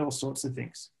 and all sorts of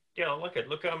things. Yeah, I like it.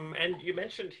 Look, and you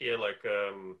mentioned here,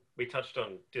 we touched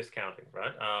on discounting,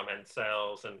 right? And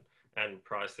sales and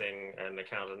pricing and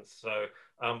accountants. So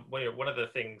one of the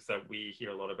things that we hear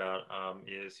a lot about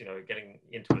is, getting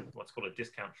into what's called a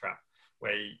discount trap,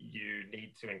 where you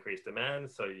need to increase demand.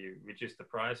 So you reduce the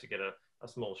price, you get a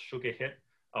small sugar hit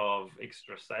of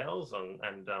extra sales. And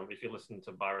if you listen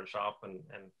to Byron Sharp and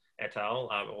et al.,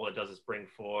 all it does is bring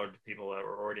forward people that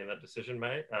are already in that decision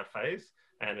phase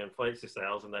and inflates your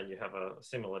sales. And then you have a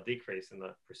similar decrease in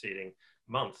the preceding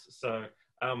months. So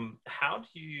how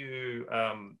do you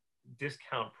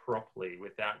discount properly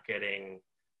without getting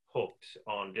hooked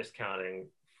on discounting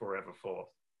forever forth?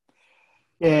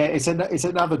 Yeah, it's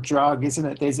another drug, isn't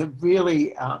it? There's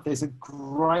a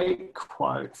great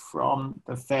quote from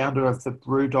the founder of the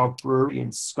Brewdog Brewery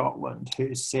in Scotland,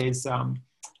 who says,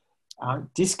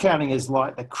 discounting is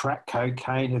like the crack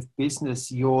cocaine of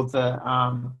business. You're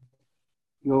the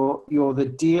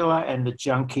dealer and the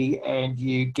junkie, and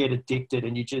you get addicted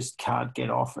and you just can't get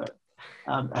off it.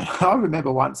 And I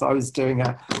remember once I was doing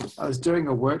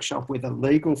a workshop with a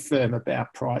legal firm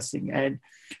about pricing, and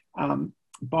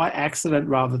by accident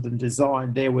rather than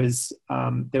design, there was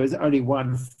only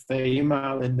one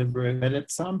female in the room, and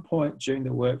at some point during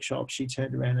the workshop, she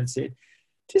turned around and said,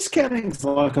 "Discounting's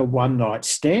like a one-night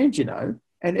stand,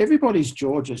 And everybody's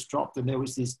jaw just dropped, and there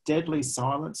was this deadly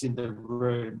silence in the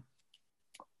room.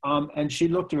 And she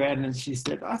looked around and she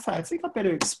said, I think I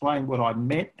better explain what I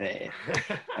meant there.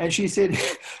 And she said,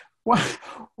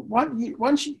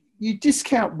 once you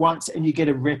discount once and you get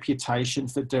a reputation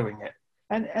for doing it.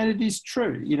 And it is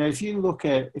true. If you look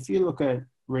at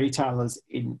retailers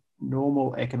in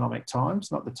normal economic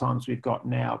times, not the times we've got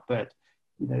now, but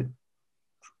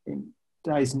in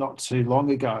days not too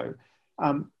long ago,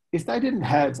 if they didn't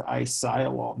have a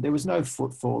sale on, there was no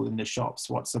footfall in the shops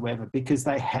whatsoever, because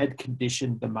they had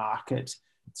conditioned the market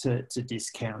to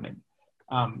discounting.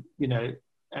 And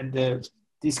the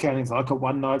discounting's like a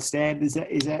one-night stand is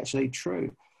actually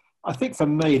true. I think for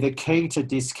me, the key to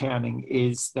discounting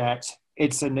is that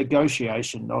it's a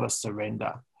negotiation, not a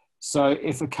surrender. So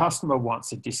if a customer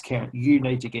wants a discount, you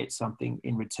need to get something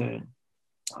in return.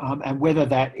 And whether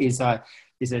that is a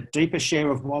deeper share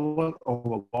of wallet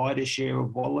or a wider share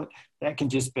of wallet, that can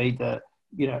just be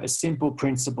a simple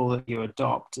principle that you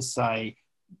adopt to say,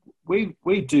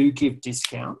 we do give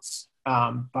discounts,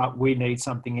 but we need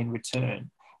something in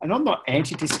return. And I'm not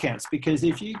anti-discounts, because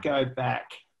if you go back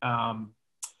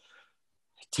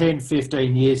 10,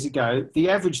 15 years ago, the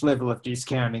average level of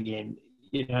discounting in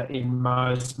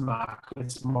most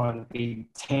markets might be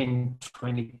 10,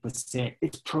 20%.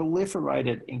 It's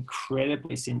proliferated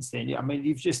incredibly since then. I mean,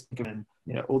 you've just given,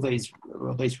 all these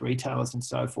retailers and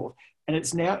so forth, and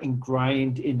it's now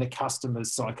ingrained in the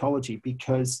customer's psychology,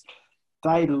 because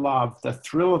they love the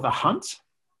thrill of the hunt,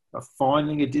 of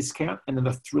finding a discount, and then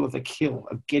the thrill of the kill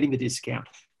of getting the discount.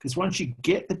 Because once you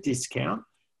get the discount,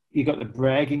 you've got the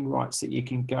bragging rights that you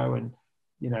can go and,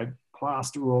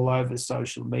 plaster all over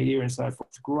social media and so forth.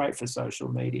 It's great for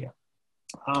social media.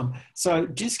 So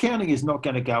discounting is not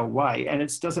going to go away, and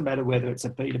it doesn't matter whether it's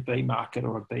a B2B market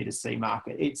or a B2C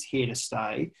market. It's here to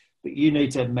stay, but you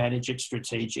need to manage it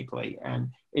strategically. And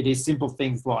it is simple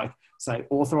things like, say,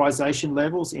 authorization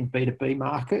levels in B2B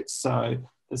markets. So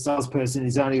the salesperson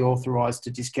is only authorized to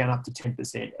discount up to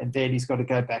 10%, and then he's got to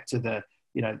go back to the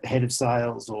head of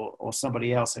sales or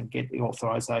somebody else and get the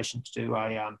authorization to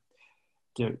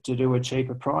do a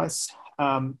cheaper price.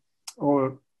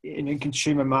 Or in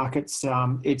consumer markets,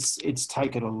 it's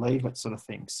take it or leave it sort of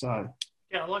thing. So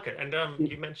yeah, I like it. And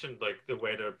you mentioned the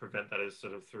way to prevent that is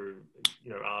sort of through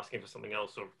asking for something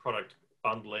else, or product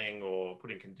bundling, or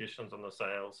putting conditions on the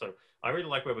sale. So I really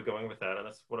like where we're going with that, and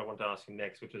that's what I want to ask you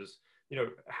next, which is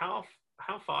how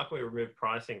far can we remove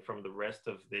pricing from the rest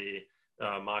of the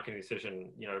marketing decision?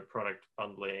 Product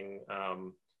bundling,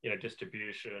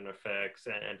 distribution effects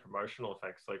and promotional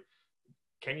effects.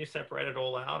 Can you separate it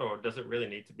all out, or does it really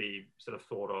need to be sort of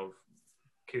thought of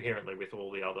coherently with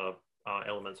all the other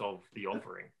elements of the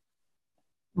offering?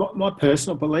 My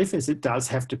personal belief is it does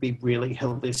have to be really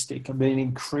holistic. I mean,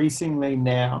 increasingly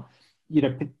now,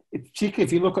 particularly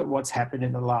if you look at what's happened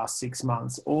in the last 6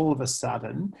 months, all of a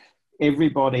sudden,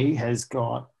 everybody has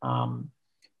got,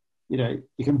 you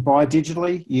can buy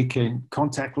digitally, you can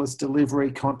contactless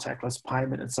delivery, contactless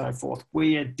payment, and so forth.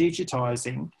 We are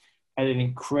digitizing at an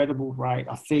incredible rate.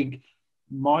 I think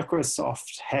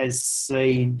Microsoft has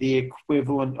seen the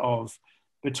equivalent of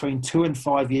between 2 and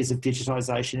 5 years of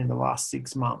digitization in the last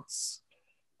 6 months.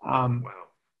 Wow.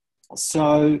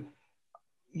 So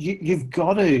you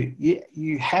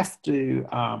have to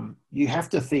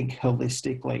think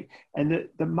holistically, and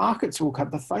the markets will come,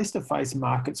 the face-to-face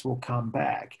markets will come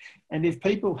back. And if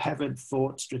people haven't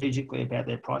thought strategically about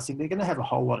their pricing, they're going to have a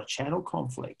whole lot of channel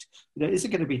conflict. Is it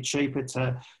going to be cheaper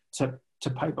to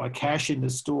pay by cash in the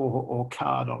store or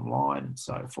card online and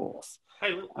so forth?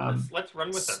 Hey, let's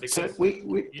run with that, because so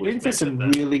we're in for some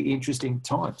really interesting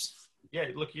times. Yeah,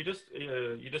 look, you just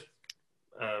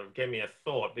gave me a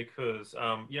thought, because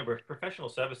with professional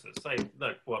services, say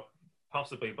like what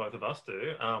possibly both of us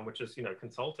do, which is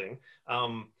consulting.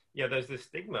 There's this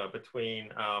stigma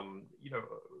between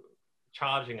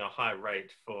charging a high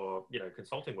rate for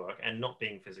consulting work and not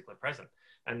being physically present.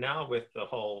 And now with the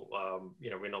whole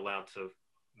we're not allowed to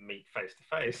meet face to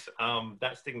face,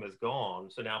 that stigma's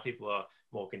gone. So now people are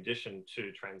more conditioned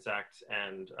to transact,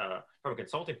 and from a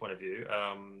consulting point of view,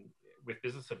 with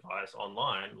business advice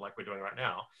online, like we're doing right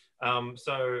now.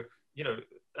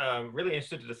 Really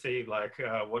interested to see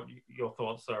what your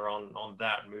thoughts are on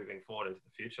that moving forward into the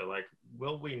future. Like,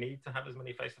 will we need to have as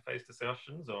many face-to-face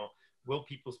discussions, or will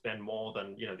people spend more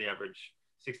than the average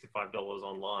 $65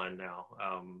 online now?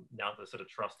 Now the sort of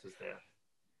trust is there.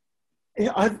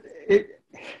 Yeah,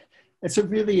 it's a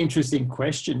really interesting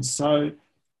question. So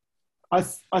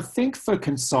I think for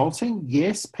consulting,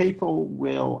 yes, people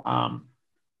will.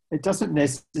 It doesn't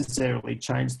necessarily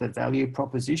change the value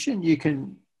proposition. You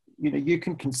can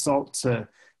consult to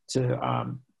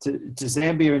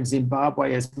Zambia and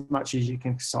Zimbabwe as much as you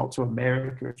can consult to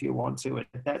America if you want to, and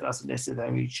that doesn't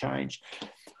necessarily change,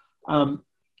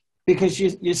 because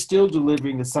you're still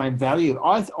delivering the same value.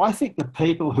 I think the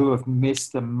people who have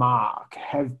missed the mark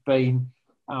have been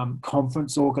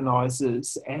conference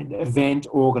organisers and event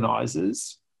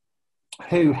organisers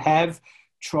who have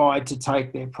tried to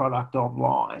take their product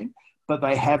online, but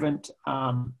they haven't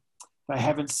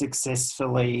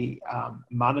successfully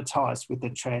monetized with the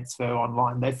transfer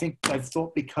online. They've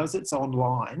thought because it's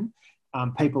online,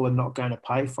 people are not going to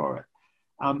pay for it.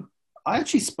 I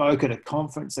actually spoke at a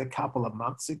conference a couple of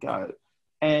months ago,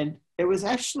 and it was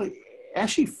actually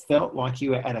felt like you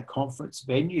were at a conference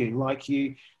venue. Like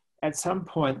at some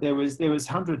point there was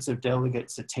hundreds of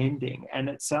delegates attending, and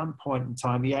at some point in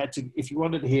time you had to, if you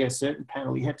wanted to hear a certain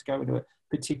panel, you had to go into a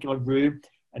particular room,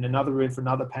 and another room for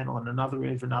another panel, and another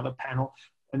room for another panel.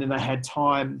 And then they had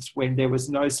times when there was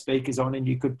no speakers on, and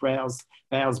you could browse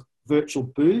virtual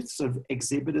booths of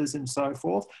exhibitors and so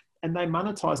forth, and they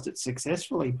monetized it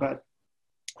successfully. But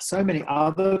so many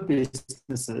other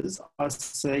businesses I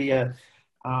see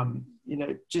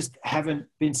just haven't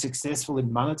been successful in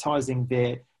monetizing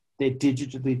their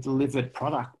digitally delivered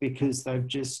product, because they've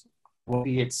just,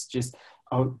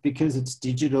 because it's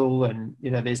digital and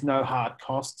there's no hard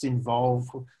costs involved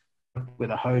with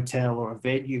a hotel or a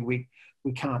venue, we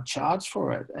can't charge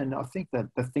for it. And I think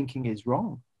that the thinking is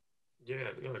wrong.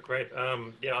 Yeah, great.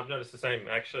 I've noticed the same.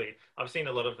 Actually, I've seen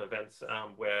a lot of events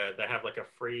where they have like a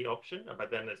free option,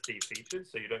 but then it's de-featured,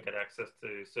 so you don't get access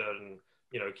to certain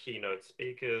keynote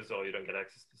speakers, or you don't get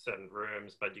access to certain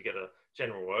rooms, but you get a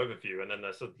general overview. And then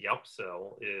the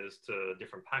upsell is to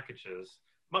different packages,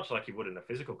 much like you would in a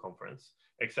physical conference,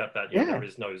 except that there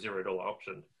is no $0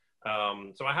 option.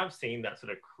 So I have seen that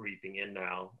sort of creeping in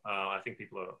now. I think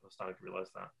people are starting to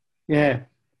realize that. Yeah.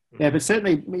 Yeah, but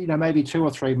certainly, maybe 2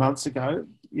 or 3 months ago,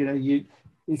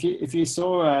 if you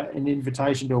saw an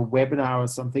invitation to a webinar or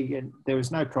something and there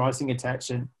was no pricing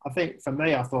attached, and I think for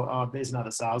me, I thought, oh, there's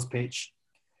another sales pitch.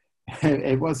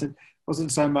 It wasn't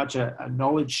so much a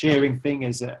knowledge sharing thing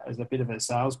as a bit of a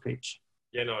sales pitch.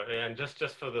 Yeah, no, and just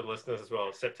for the listeners as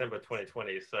well, September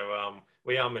 2020. So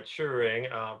we are maturing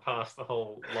past the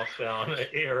whole lockdown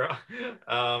era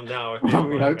now.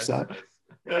 We hope so.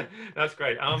 That's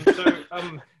great.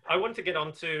 I want to get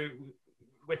on to,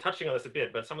 we're touching on this a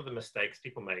bit, but some of the mistakes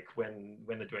people make when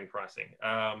they're doing pricing.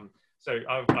 So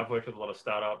I've worked with a lot of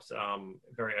startups,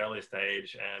 very early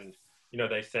stage, and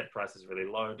they set prices really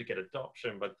low to get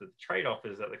adoption, but the trade-off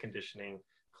is that they're conditioning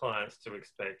clients to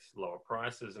expect lower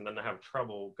prices, and then they have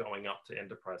trouble going up to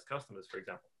enterprise customers, for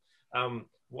example.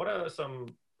 What are some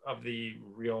of the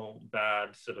real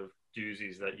bad sort of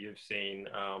doozies that you've seen,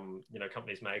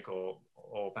 companies make, or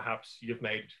perhaps you've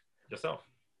made yourself?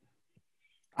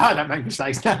 I don't make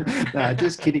mistakes. No,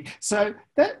 just kidding. So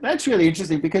that's really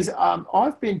interesting, because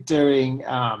I've been doing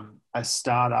a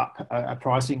startup, a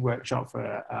pricing workshop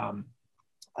for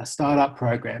a startup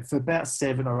program for about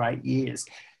 7 or 8 years.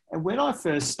 And when I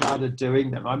first started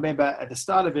doing them, I remember at the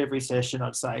start of every session,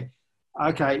 I'd say,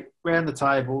 okay, round the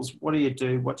tables, what do you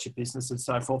do? What's your business and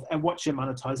so forth? And what's your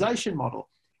monetization model?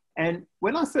 And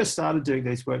when I first started doing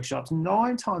these workshops,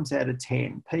 9 times out of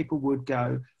 10, people would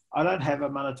go, I don't have a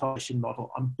monetization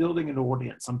model. I'm building an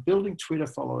audience. I'm building Twitter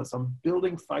followers. I'm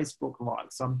building Facebook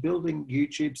likes. I'm building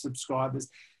YouTube subscribers,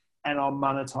 and I'll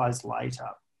monetize later.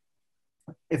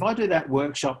 If I do that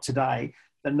workshop today,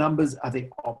 the numbers are the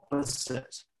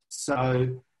opposite.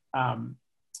 So, 9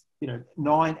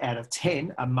 out of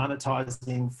 10 are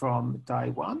monetizing from day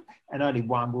one, and only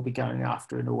 1 will be going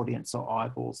after an audience or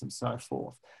eyeballs and so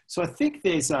forth. So I think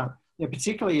there's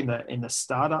particularly in the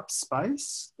startup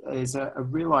space, there's a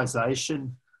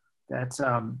realization that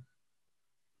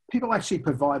people actually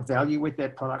provide value with their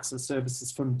products and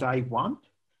services from day one.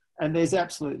 And there's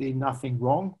absolutely nothing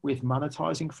wrong with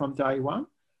monetizing from day one.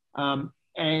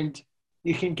 And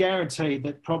you can guarantee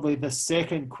that probably the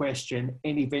second question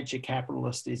any venture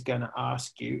capitalist is going to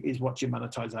ask you is, what's your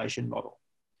monetization model?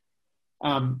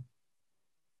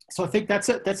 So I think that's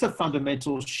a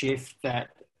fundamental shift that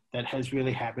has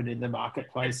really happened in the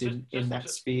marketplace in that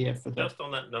sphere. Just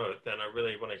on that note, then I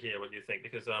really want to hear what you think,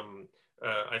 because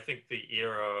I think the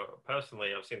era, personally,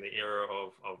 I've seen the era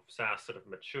of SaaS sort of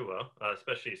mature,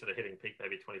 especially sort of hitting peak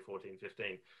maybe 2014,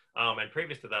 15. And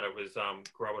previous to that, it was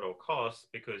grow at all costs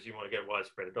because you want to get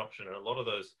widespread adoption. And a lot of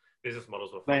those business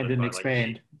models were funded by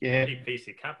expand. Like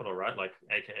VC capital, right? Like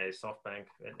AKA SoftBank,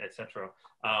 etc.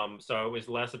 So it was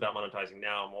less about monetizing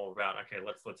now, more about, okay,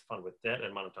 let's fund with debt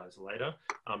and monetize later,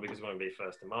 because we want to be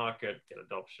first to market, get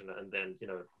adoption, and then,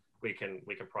 we can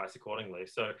price accordingly.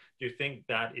 So do you think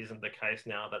that isn't the case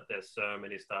now that there's so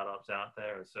many startups out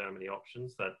there and so many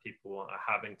options that people are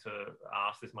having to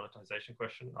ask this monetization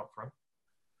question upfront?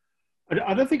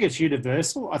 I don't think it's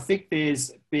universal. I think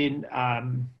there's been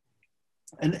an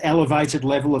elevated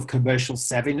level of commercial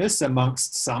savviness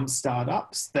amongst some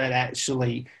startups that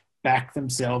actually back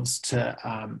themselves to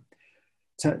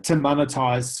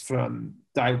monetize from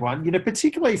day one.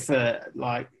 Particularly for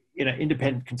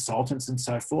independent consultants and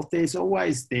so forth. There's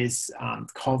always this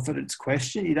confidence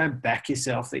question. You don't back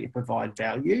yourself that you provide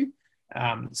value.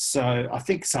 So I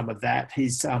think some of that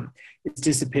is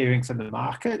disappearing from the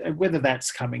market, and whether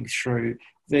that's coming through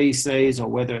VCs or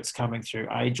whether it's coming through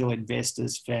angel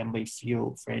investors, family,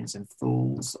 fuel, friends and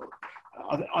fools.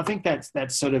 I think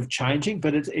that's sort of changing,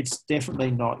 but it's definitely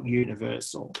not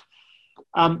universal.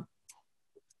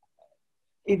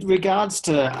 In regards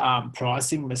to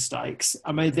pricing mistakes,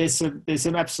 I mean, there's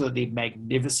some absolutely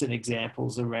magnificent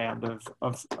examples around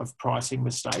of pricing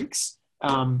mistakes.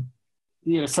 Some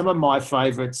of my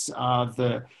favourites are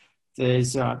the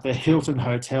Hilton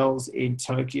hotels in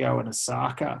Tokyo and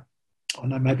Osaka. I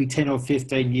know maybe 10 or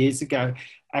 15 years ago,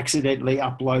 accidentally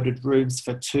uploaded rooms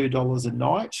for $2 a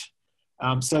night.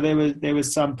 So there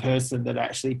was some person that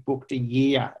actually booked a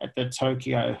year at the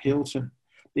Tokyo Hilton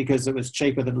because it was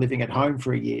cheaper than living at home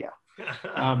for a year.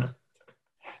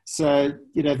 So,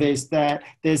 there's that.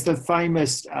 There's the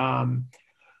famous,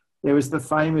 there was the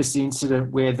famous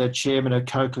incident where the chairman of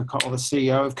Coca-Cola, the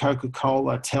CEO of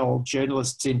Coca-Cola, told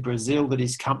journalists in Brazil that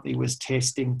his company was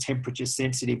testing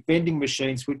temperature-sensitive vending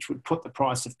machines, which would put the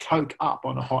price of Coke up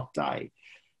on a hot day.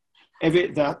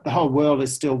 The whole world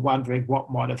is still wondering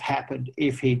what might have happened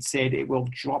if he'd said it will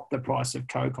drop the price of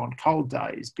Coke on cold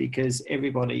days, because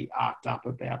everybody arced up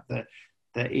about the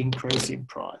increase in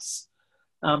price.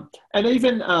 And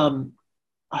even,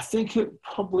 I think it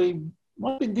probably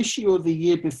might have been this year or the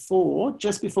year before,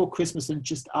 just before Christmas and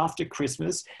just after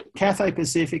Christmas, Cathay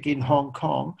Pacific in Hong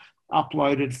Kong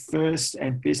uploaded first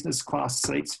and business class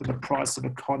seats for the price of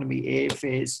economy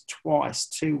airfares twice,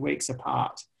 2 weeks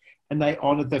apart. And they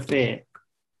honoured the fare.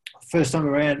 First time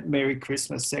around, Merry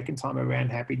Christmas. Second time around,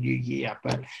 Happy New Year.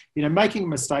 But, making a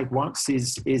mistake once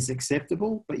is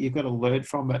acceptable, but you've got to learn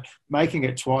from it. Making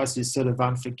it twice is sort of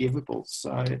unforgivable.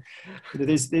 So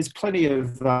there's plenty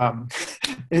of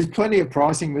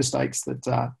pricing mistakes that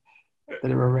are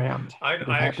around. I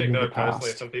actually know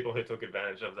personally some people who took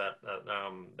advantage of that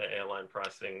the airline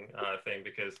pricing thing,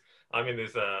 because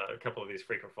there's a couple of these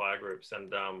frequent flyer groups,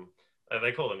 and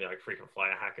they call them frequent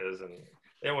flyer hackers, and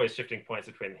they're always shifting points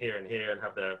between here and here and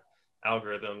have their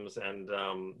algorithms and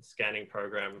scanning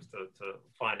programs to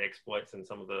find exploits in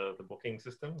some of the booking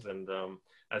systems. And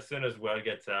as soon as word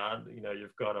gets out,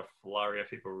 you've got a flurry of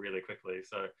people really quickly.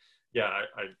 So yeah,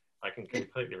 I can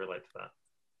completely relate to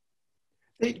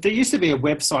that. There used to be a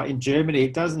website in Germany.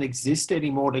 It doesn't exist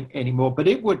anymore, but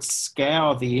it would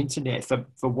scour the internet for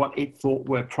what it thought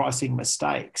were pricing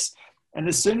mistakes. And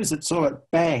as soon as it saw it,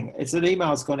 bang, an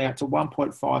email's gone out to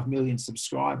 1.5 million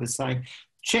subscribers saying,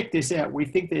 check this out. We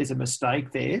think there's a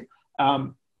mistake there.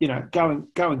 You know, go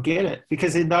and get it.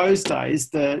 Because in those days,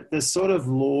 the sort of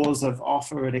laws of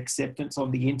offer and acceptance on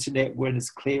the internet weren't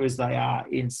as clear as they are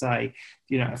in, say,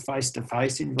 you know, a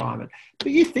face-to-face environment.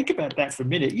 But you think about that for a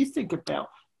minute. You think about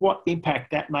what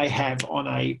impact that may have on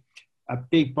a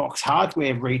big box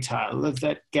hardware retailer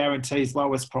that guarantees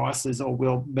lowest prices or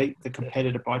will meet the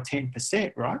competitor by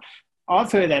 10%, right?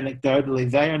 I've heard anecdotally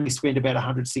they only spend about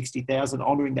 $160,000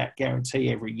 honouring that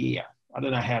guarantee every year. I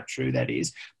don't know how true that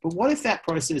is, but what if that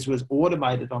process was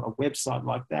automated on a website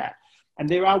like that? And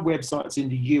there are websites in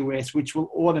the US which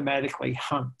will automatically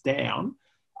hunt down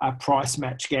a price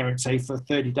match guarantee for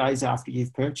 30 days after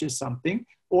you've purchased something,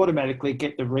 automatically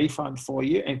get the refund for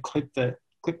you and clip the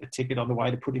ticket on the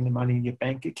way to putting the money in your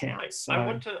bank account. So, I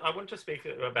want to speak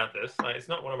about this. It's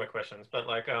not one of my questions, but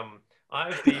like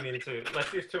I've been into,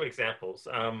 let's use two examples.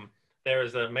 There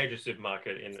is a major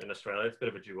supermarket in Australia. It's a bit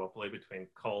of a duopoly between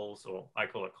Coles, or I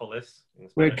call it Coles.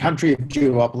 We're a country of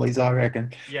duopolies, I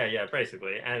reckon. Yeah,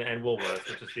 basically, and Woolworths,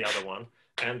 which is the other one.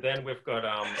 And then we've got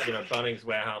you know, Bunnings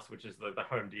Warehouse, which is the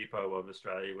Home Depot of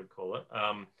Australia, you would call it.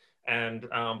 And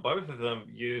both of them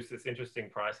use this interesting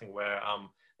pricing where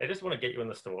they just want to get you in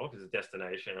the store because it's a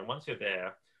destination. And once you're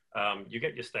there, you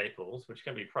get your staples, which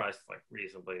can be priced like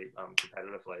reasonably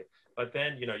competitively. But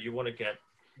then, you know, you want to get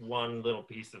one little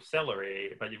piece of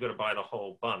celery, but you've got to buy the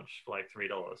whole bunch for like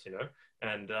 $3, you know,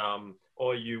 and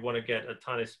or you want to get a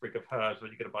tiny sprig of herbs, but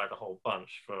you've got to buy the whole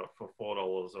bunch for $4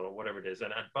 or whatever it is.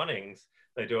 And at Bunnings,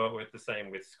 they do it with the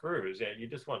same with screws. You know, you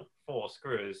just want 4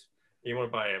 screws. You want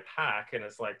to buy a pack, and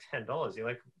it's like $10. You're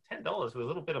like, $10 with a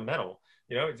little bit of metal.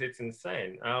 You know, it's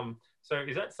insane. So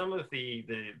is that some of the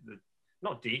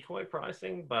not decoy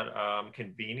pricing, but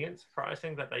convenience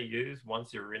pricing that they use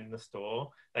once you're in the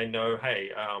store? They know, hey,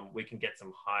 we can get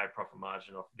some high profit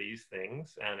margin off these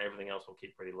things, and everything else will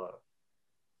keep pretty low.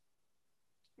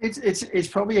 It's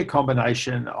probably a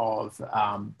combination of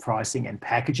pricing and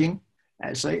packaging.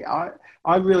 Actually,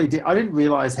 I really did. I didn't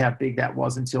realize how big that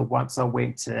was until once I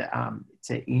went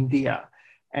to India,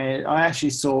 and I actually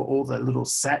saw all the little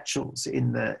satchels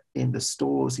in the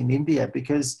stores in India,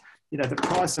 because, you know, the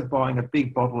price of buying a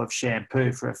big bottle of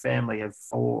shampoo for a family of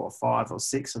 4 or 5 or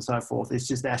 6 or so forth is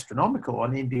just astronomical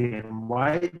on Indian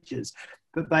wages,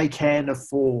 but they can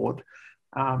afford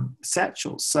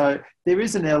satchels. So there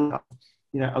is an element,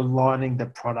 you know, aligning the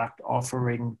product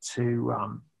offering to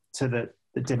the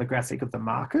demographic of the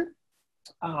market.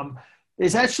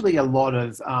 There's actually a lot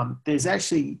of, there's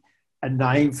actually a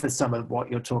name for some of what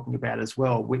you're talking about as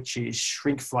well, which is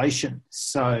shrinkflation.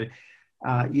 So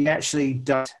you actually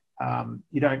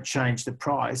you don't change the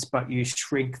price, but you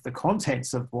shrink the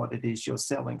contents of what it is you're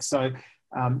selling. So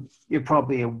you're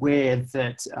probably aware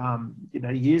that, you know,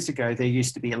 years ago, there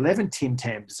used to be 11 Tim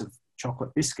Tams of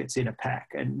chocolate biscuits in a pack,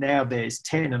 and now there's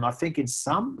 10. And I think in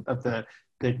some of the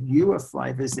newer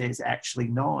flavors, there's actually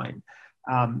 9.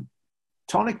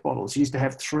 Tonic bottles used to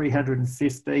have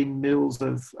 315 mils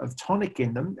of tonic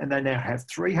in them, and they now have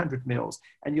 300 mils.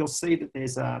 And you'll see that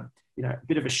there's a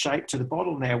bit of a shape to the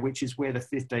bottle now, which is where the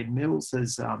 15 mils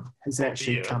has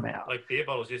actually come out. Like beer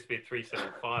bottles used to be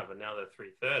 375, and now they're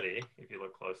 330 if you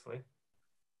look closely.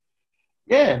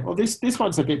 Yeah, well, this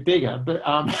one's a bit bigger, but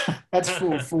that's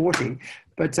 440.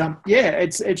 But yeah,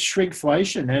 it's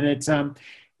shrinkflation, and it's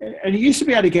and you used to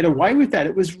be able to get away with that.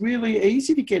 It was really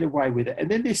easy to get away with it. And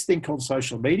then this thing called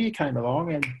social media came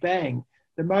along, and bang,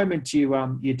 the moment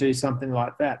you do something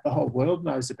like that, the whole world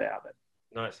knows about it.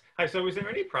 Nice. Hey, so is there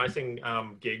any pricing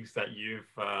gigs that you've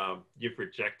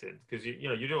rejected? Because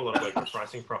you do a lot of work with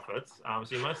pricing profits,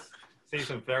 so you must see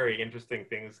some very interesting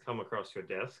things come across your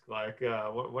desk. Like,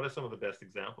 what are some of the best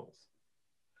examples?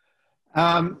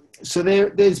 So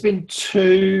there's been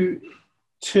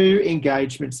two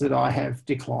engagements that I have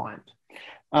declined.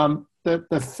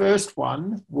 The first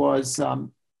one was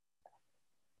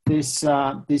this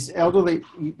elderly.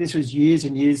 This was years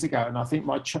and years ago, and I think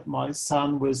my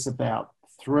son was about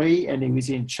 3, and he was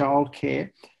in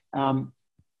childcare, and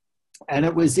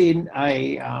it was in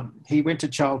he went to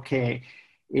childcare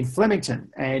in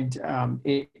Flemington, and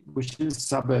which is a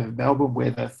suburb of Melbourne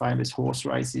where the famous horse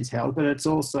race is held, but it's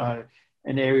also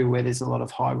an area where there's a lot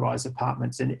of high-rise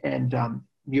apartments and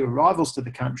new arrivals to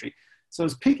the country. So I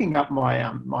was picking up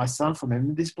my son from him,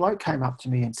 and this bloke came up to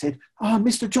me and said, "Oh,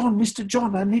 Mr.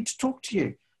 John, I need to talk to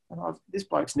you." And this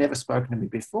bloke's never spoken to me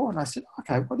before. And I said,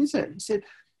 "Okay, what is it?" He said,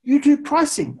 "You do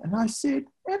pricing." And I said,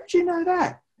 "How did you know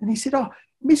that?" And he said, "Oh,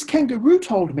 Miss Kangaroo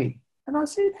told me." And I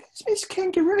said, "Who's Miss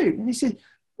Kangaroo?" And he said,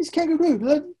 "Miss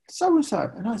Kangaroo,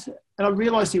 so-and-so." And I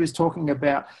realised he was talking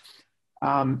about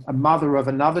a mother of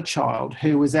another child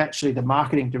who was actually the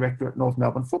marketing director at North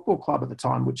Melbourne Football Club at the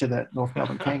time, which are the North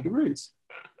Melbourne Kangaroos.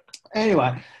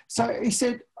 Anyway, so he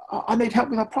said, I need help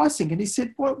with our pricing. And he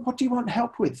said, what do you want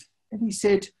help with? And he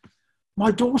said,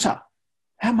 my daughter,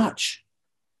 how much?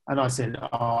 And I said,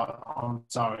 oh, I'm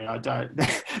sorry, I don't.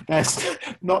 That's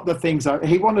not the things.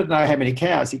 He wanted to know how many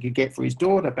cows he could get for his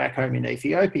daughter back home in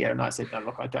Ethiopia. And I said, no,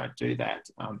 look, I don't do that.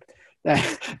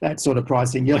 That sort of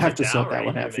pricing, you'll have to sort that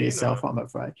one out for yourself, I'm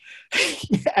afraid.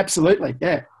 Yeah, absolutely,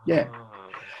 yeah.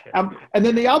 And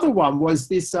then the other one was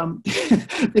this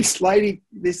this lady.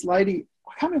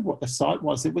 I can't remember what the site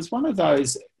was. It was one of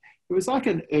those. It was like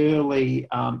an early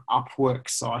Upwork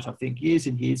site, I think, years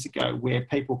and years ago, where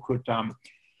people could,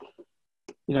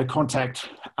 contact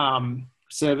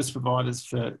service providers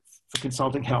for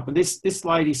consulting help. And this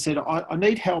lady said, I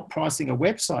need help pricing a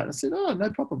website. I said, oh, no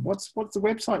problem. What's the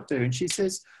website do? And she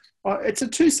says, oh, it's a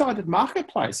two-sided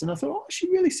marketplace. And I thought, oh, she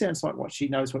really sounds like she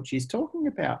knows what she's talking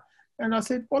about. And I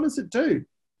said, what does it do?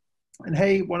 And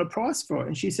he want a price for it.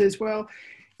 And she says, well,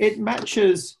 it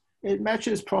matches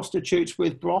prostitutes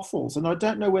with brothels. And I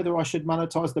don't know whether I should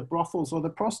monetize the brothels or the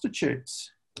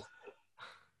prostitutes.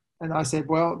 And I said,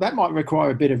 well, that might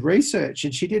require a bit of research.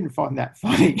 And she didn't find that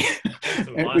funny,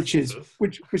 which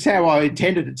was how I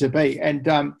intended it to be. And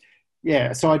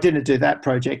so I didn't do that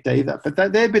project either.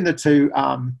 But they've been the two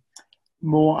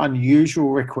more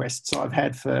unusual requests I've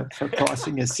had for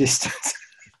pricing assistance.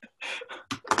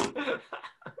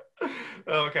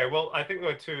 Okay, well, I think there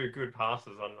were two good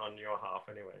passes on your half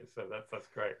anyway, so that's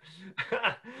great.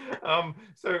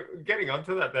 So getting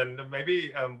onto that then,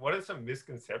 maybe what are some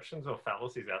misconceptions or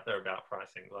fallacies out there about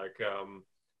pricing? Like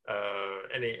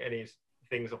any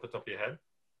things off the top of your head?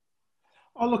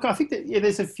 Oh, look, I think that,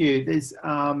 there's a few. There's,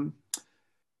 I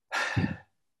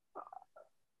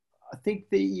think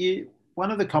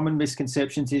one of the common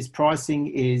misconceptions is pricing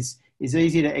is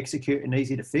easy to execute and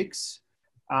easy to fix.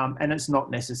 And it's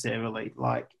not necessarily.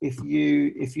 Like if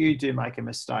you do make a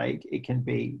mistake, it can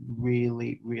be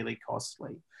really, really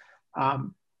costly.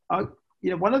 One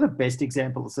of the best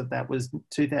examples of that was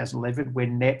 2011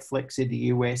 when Netflix in the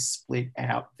US split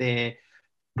out their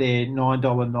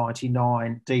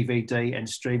 $9.99 DVD and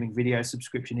streaming video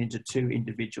subscription into two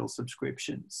individual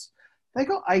subscriptions. They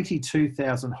got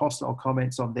 82,000 hostile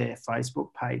comments on their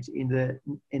Facebook page in the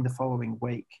following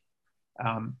week.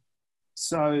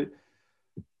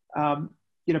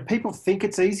 People think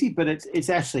it's easy, but it's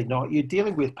actually not. You're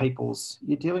dealing with people's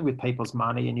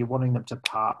money, and you're wanting them to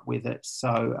part with it.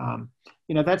 So,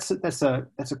 that's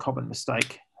a common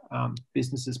mistake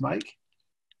businesses make.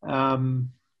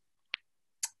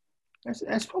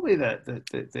 That's probably the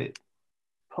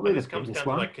this comes down to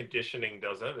like conditioning,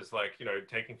 does it? It's like,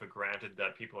 taking for granted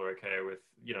that people are okay with,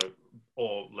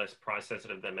 or less price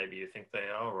sensitive than maybe you think they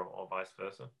are, or vice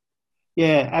versa.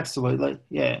 Yeah, absolutely.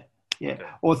 Yeah. Okay.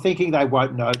 Or thinking they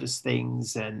won't notice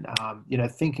things, and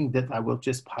thinking that they will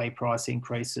just pay price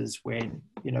increases when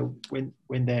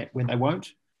they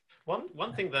won't.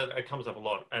 One thing that comes up a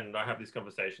lot, and I have these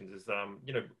conversations, is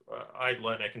I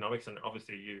learned economics, and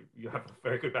obviously you have a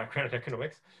very good background in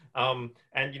economics, and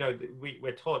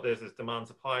we're taught there's this demand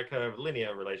supply curve,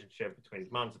 linear relationship between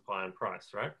demand, supply, and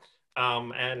price, right?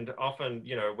 And often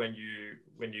when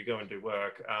you go and do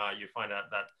work, you find out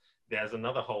that there's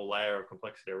another whole layer of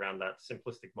complexity around that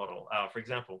simplistic model. For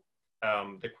example,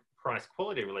 the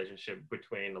price-quality relationship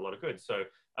between a lot of goods. So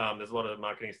there's a lot of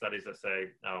marketing studies that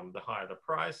say the higher the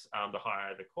price, the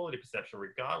higher the quality perception,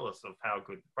 regardless of how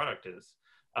good the product is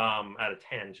at a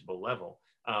tangible level,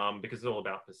 because it's all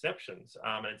about perceptions.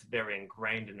 And it's very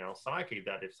ingrained in our psyche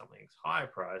that if something's higher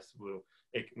price,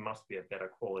 it must be a better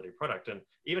quality product. And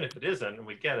even if it isn't, and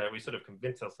we get it, we sort of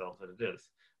convince ourselves that it is.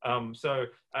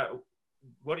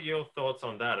 What are your thoughts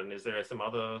on that? And is there some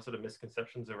other sort of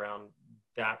misconceptions around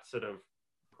that sort of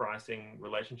pricing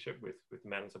relationship with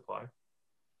demand and supply?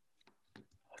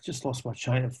 I just lost my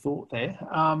chain of thought there.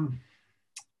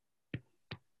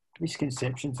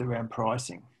 Misconceptions around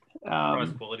pricing. Price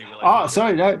quality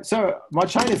relationship. So my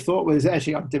chain of thought was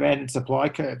actually on demand and supply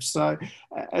curves. So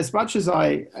as much as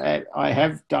I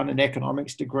have done an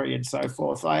economics degree and so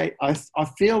forth, I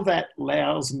feel that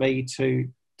allows me to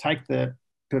take the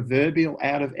proverbial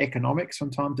out of economics from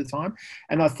time to time.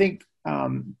 And I think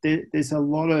there's a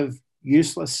lot of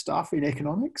useless stuff in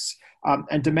economics,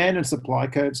 and demand and supply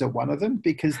curves are one of them,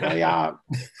 because they are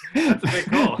that's a big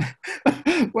call.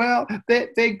 Well,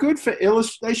 they're good for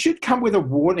they should come with a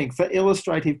warning for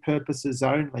illustrative purposes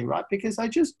only, right? Because they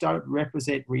just don't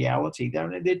represent reality.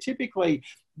 They're typically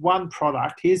one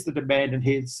product, here's the demand and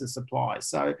here's the supply.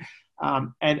 So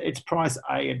and it's price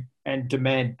A and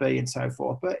demand B and so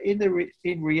forth. But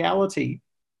in reality,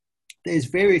 there's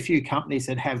very few companies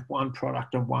that have one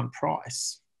product and one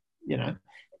price.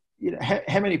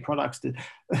 How many products did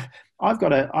I've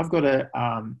got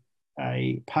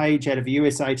a page out of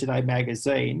USA Today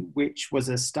magazine, which was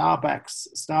a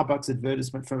Starbucks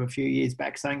advertisement from a few years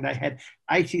back saying they had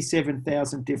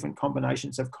 87,000 different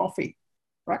combinations of coffee,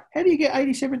 right? How do you get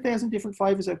 87,000 different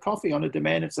flavors of coffee on a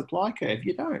demand and supply curve?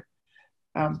 You don't.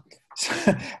 And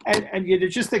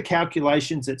just the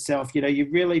calculations itself, you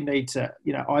really need to,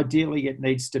 ideally it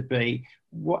needs to be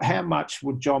how much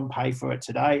would John pay for it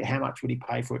today? How much would he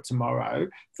pay for it tomorrow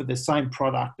for the same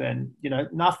product? And,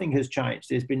 nothing has changed.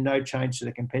 There's been no change to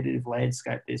the competitive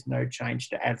landscape. There's no change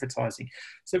to advertising.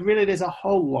 So really there's a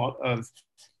whole lot of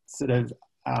sort of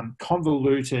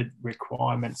convoluted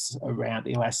requirements around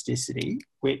elasticity,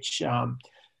 which,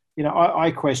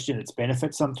 I question its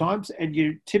benefits sometimes, and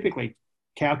you typically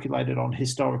calculate it on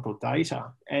historical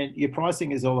data, and your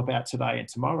pricing is all about today and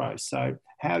tomorrow. So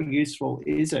how useful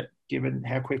is it given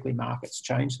how quickly markets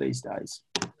change these days?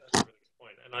 That's a really good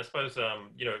point. And I suppose,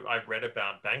 I've read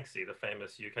about Banksy, the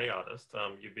famous UK artist.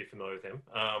 You'd be familiar with him.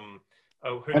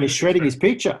 And he's shredding his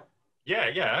picture.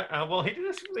 Yeah. Well, he did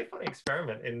this really funny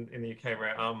experiment in the UK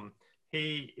where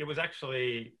it was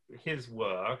actually his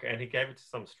work, and he gave it to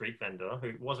some street vendor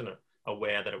who wasn't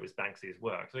aware that it was Banksy's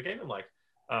work. So he gave him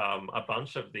a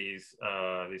bunch of these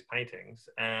paintings,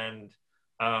 and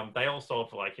they all sold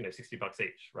for $60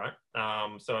 each, right?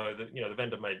 So the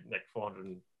vendor made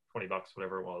 $420,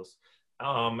 whatever it was.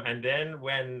 And then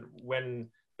when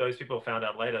those people found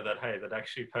out later that, hey, they'd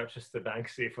actually purchased the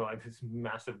Banksy for this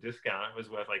massive discount, it was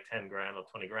worth $10 grand or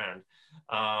 20 grand.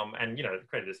 And it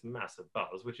created this massive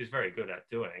buzz, which is very good at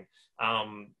doing.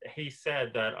 He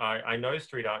said that I know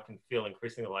street art can feel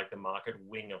increasingly like the market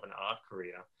wing of an art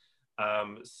career.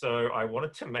 So I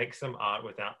wanted to make some art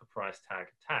without the price tag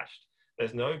attached.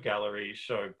 There's no gallery,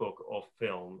 show, book, or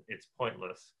film. It's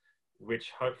pointless,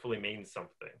 which hopefully means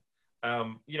something.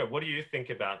 What do you think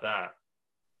about that?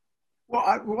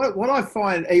 Well, what I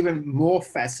find even more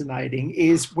fascinating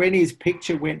is when his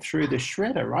picture went through the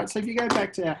shredder, right? So if you go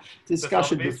back to our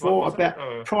discussion before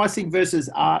about pricing versus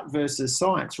art versus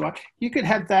science, right? You could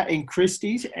have that in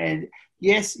Christie's, and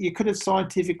yes, you could have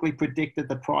scientifically predicted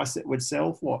the price it would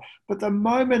sell for. But the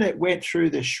moment it went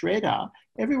through the shredder,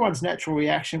 everyone's natural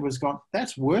reaction was gone,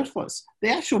 that's worthless.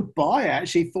 The actual buyer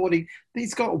actually thought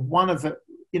he's got one of the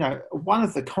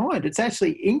kind. It's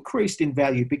actually increased in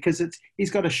value because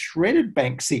he's got a shredded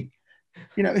Banksy.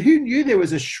 Who knew there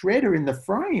was a shredder in the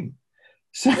frame?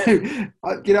 So,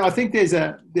 I think there's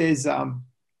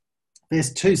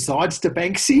two sides to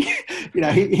Banksy.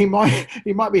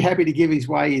 He might be happy to give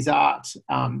away his art,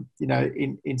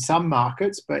 in some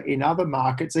markets, but in other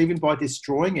markets, even by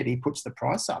destroying it, he puts the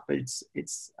price up. It's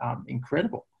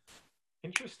incredible.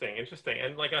 Interesting.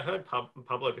 And I heard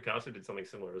Pablo Picasso did something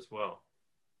similar as well.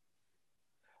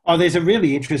 Oh, there's a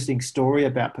really interesting story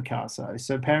about Picasso.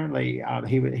 So apparently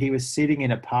he was sitting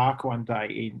in a park one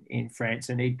day in France,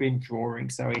 and he'd been drawing.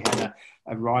 So he had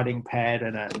a writing pad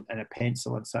and a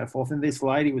pencil and so forth. And this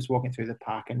lady was walking through the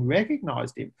park and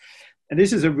recognized him. And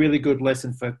this is a really good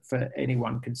lesson for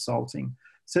anyone consulting.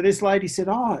 So this lady said,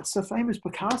 "Oh, it's the famous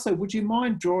Picasso. Would you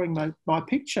mind drawing my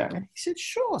picture?" And he said,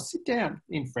 "Sure, sit down,"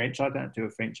 in French. I don't do a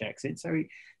French accent. So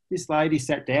this lady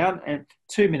sat down, and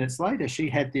 2 minutes later, she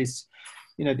had this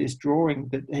drawing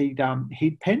that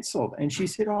he'd penciled. And she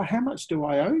said, "Oh, how much do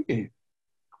I owe you?"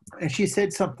 And he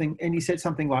said something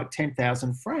like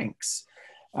 10,000 francs.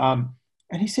 And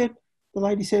the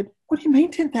lady said, "What do you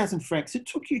mean 10,000 francs? It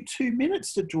took you 2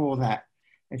 minutes to draw that."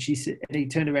 And he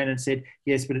turned around and said,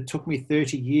 "Yes, but it took me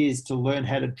 30 years to learn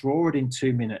how to draw it in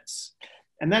 2 minutes."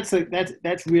 And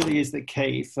that really is the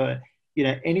key for,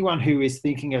 anyone who is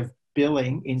thinking of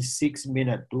billing in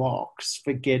 6-minute blocks.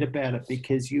 Forget about it,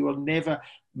 because you will never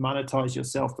monetize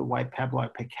yourself the way Pablo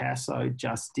Picasso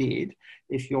just did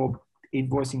if you're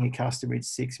invoicing your customer in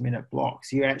 6-minute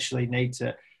blocks. You actually need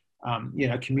to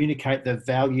communicate the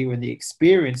value and the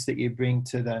experience that you bring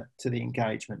to the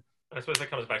engagement. I suppose that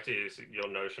comes back to your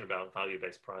notion about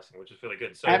value-based pricing, which is really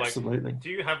good. So, absolutely. Do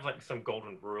you have some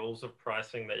golden rules of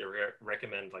pricing that you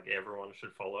recommend everyone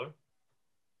should follow?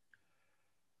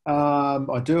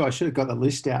 I do. I should have got the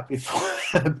list out before,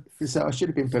 so I should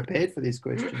have been prepared for this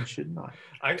question, shouldn't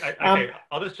I? Okay,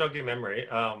 I'll just jog your memory.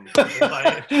 No.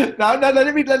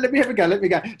 Let me have a go. Let me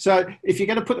go. So, if you're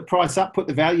going to put the price up, put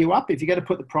the value up. If you're going to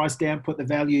put the price down, put the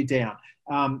value down.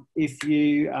 If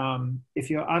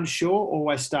you're unsure,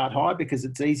 always start high, because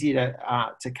it's easier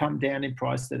to come down in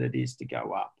price than it is to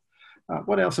go up.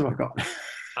 What else have I got?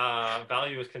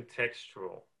 Value is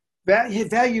contextual.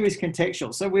 Value is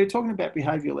contextual. So we were talking about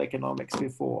behavioral economics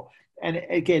before. And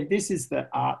again, this is the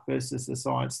art versus the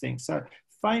science thing. So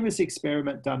famous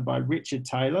experiment done by Richard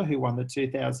Taylor, who won the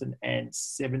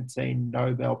 2017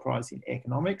 Nobel Prize in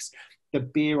Economics, the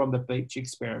beer on the beach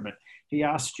experiment. He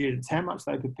asked students how much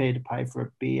they were prepared to pay for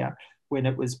a beer when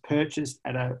it was purchased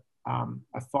at a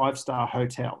five-star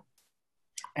hotel.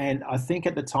 And I think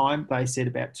at the time they said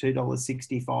about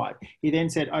 $2.65. He then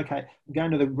said, okay, I'm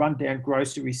going to the rundown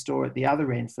grocery store at the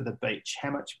other end for the beach.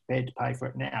 How much prepared to pay for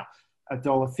it now?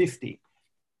 $1.50.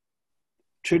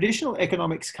 Traditional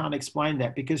economics can't explain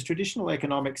that because traditional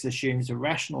economics assumes a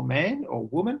rational man or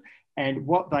woman and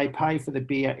what they pay for the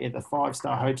beer at the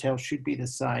five-star hotel should be the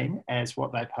same as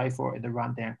what they pay for in the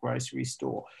rundown grocery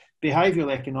store.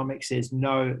 Behavioral economics says,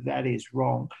 no, that is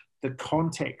wrong. The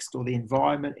context or the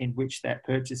environment in which that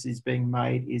purchase is being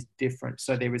made is different.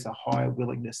 So there is a higher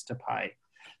willingness to pay.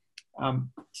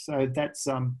 So that's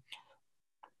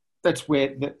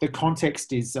where the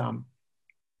context is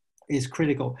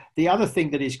critical. The other thing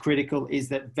that is critical is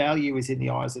that value is in the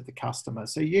eyes of the customer.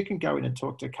 So you can go in and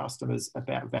talk to customers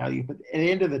about value, but at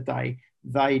the end of the day,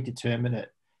 they determine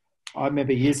it. I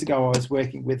remember years ago, I was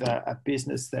working with a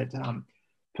business that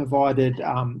provided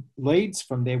leads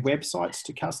from their websites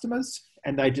to customers,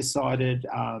 and they decided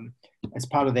as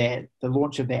part of the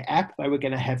launch of their app, they were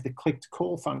going to have the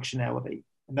click-to-call functionality,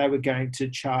 and they were going to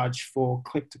charge for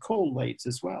click-to-call leads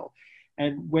as well.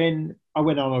 And when I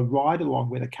went on a ride along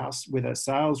with a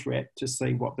sales rep to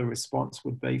see what the response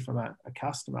would be from a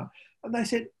customer, and they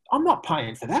said, I'm not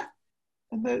paying for that.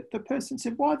 And the person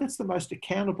said, why? That's the most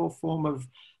accountable form of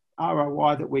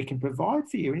ROI that we can provide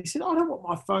for you. And he said, I don't want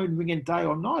my phone ringing day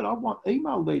or night. I want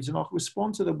email leads and I'll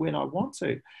respond to them when I want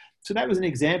to. So that was an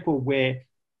example where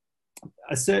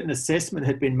a certain assessment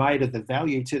had been made of the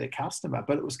value to the customer,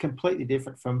 but it was completely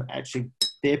different from actually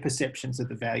their perceptions of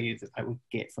the value that they would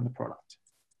get from the product.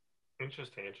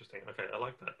 Interesting. Okay, I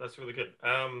like that. That's really good.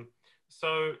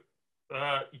 So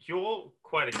you're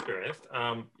quite experienced.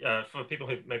 For people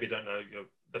who maybe don't know, you're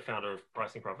the founder of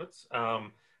Pricing Profits.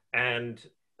 And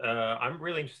I'm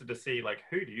really interested to see, like,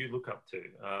 who do you look up to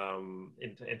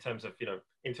in terms of,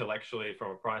 intellectually from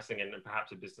a pricing and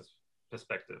perhaps a business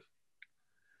perspective?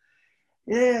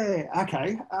 Yeah.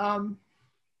 Okay.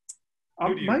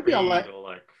 Who do you maybe read, or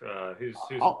like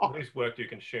whose work do you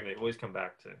consume that you always come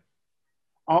back to?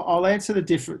 I'll answer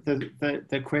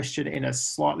the question in a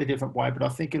slightly different way, but I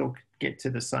think it'll get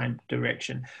to the same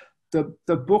direction.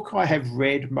 The book I have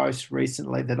read most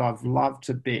recently that I've loved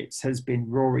to bits has been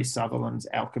Rory Sutherland's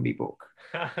Alchemy book.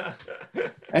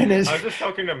 And I was just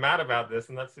talking to Matt about this,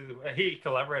 and he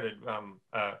collaborated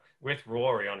with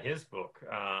Rory on his book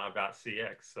about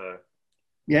CX. So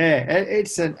yeah,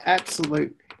 it's an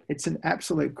absolute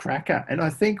cracker. And I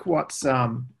think what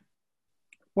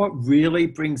really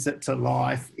brings it to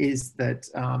life is that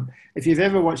if you've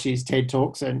ever watched his TED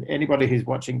Talks, and anybody who's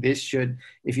watching this should,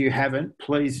 if you haven't,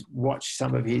 please watch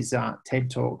some of his TED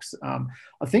Talks.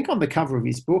 I think on the cover of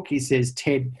his book, he says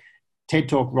TED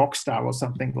Talk Rockstar or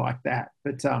something like that.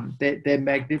 But they're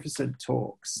magnificent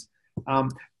talks.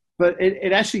 But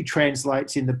it actually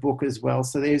translates in the book as well.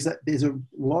 So there's a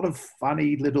lot of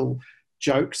funny little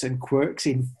jokes and quirks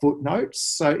in footnotes.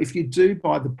 So if you do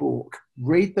buy the book,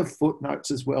 read the footnotes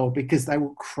as well, because they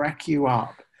will crack you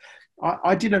up.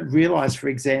 I didn't realize, for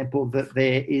example, that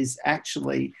there is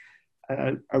actually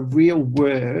a real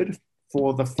word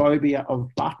for the phobia of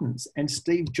buttons. And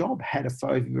Steve Jobs had a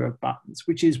phobia of buttons,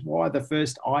 which is why the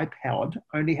first iPod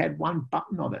only had one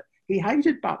button on it. He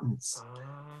hated buttons.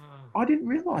 I didn't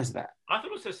realize that. I thought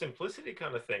it was a simplicity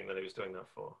kind of thing that he was doing that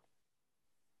for.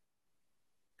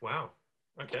 Wow.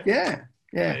 Okay. Yeah.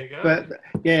 There you go. But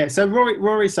yeah, so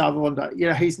Rory Sutherland,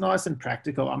 he's nice and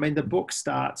practical. I mean, the book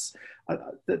starts,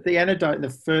 the anecdote in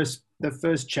the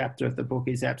first chapter of the book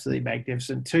is absolutely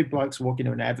magnificent. Two blokes walk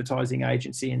into an advertising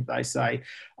agency and they say,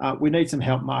 we need some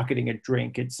help marketing a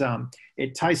drink. It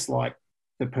tastes like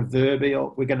the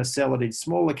proverbial, we're going to sell it in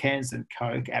smaller cans than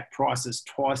Coke at prices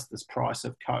twice the price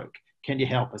of Coke. Can you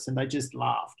help us? And they just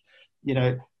laughed,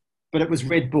 but it was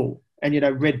Red Bull. And,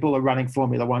 Red Bull are running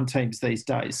Formula One teams these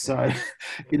days. So,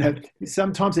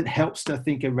 sometimes it helps to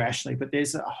think irrationally, but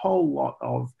there's a whole lot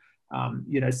of,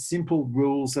 simple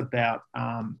rules about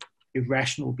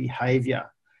irrational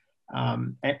behavior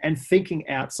and thinking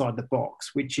outside the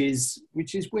box, which is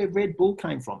where Red Bull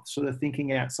came from, sort of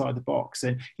thinking outside the box.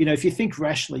 And, if you think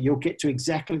rationally, you'll get to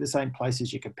exactly the same place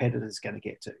as your competitor's going to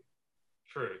get to.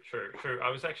 True. I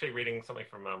was actually reading something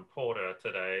from Porter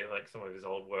today, like some of his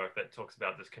old work that talks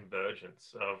about this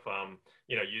convergence of,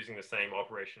 using the same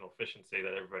operational efficiency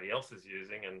that everybody else is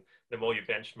using. And the more you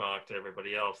benchmark to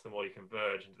everybody else, the more you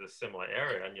converge into this similar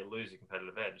area and you lose your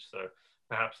competitive edge. So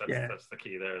perhaps that's the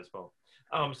key there as well.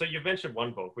 So you've mentioned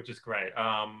one book, which is great.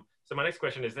 So my next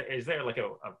question is there like a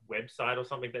website or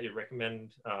something that you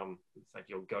recommend? It's like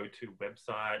your go-to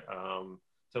website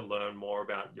to learn more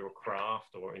about your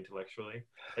craft or intellectually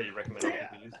that you recommend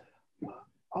people use?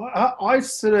 I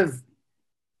sort of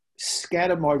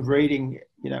scatter my reading,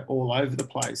 all over the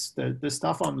place. The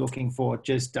stuff I'm looking for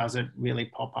just doesn't really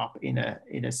pop up in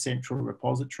a central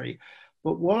repository.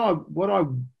 But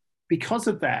because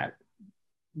of that,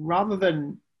 rather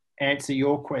than answer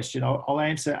your question, I'll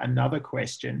answer another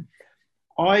question.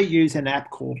 I use an app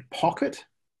called Pocket,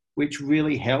 which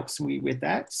really helps me with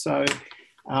that. So,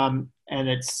 and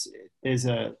there's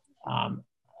an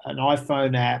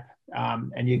iPhone app,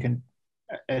 and you can,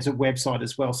 as a website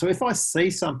as well. So if I see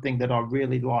something that I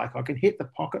really like, I can hit the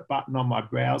Pocket button on my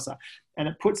browser and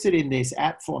it puts it in this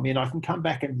app for me, and I can come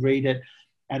back and read it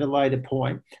at a later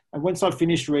point. And once I've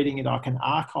finished reading it, I can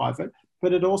archive it.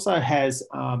 But it also has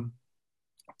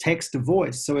text to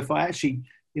voice. So if I actually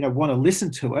want to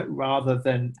listen to it rather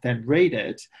than read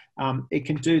it, it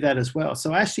can do that as well.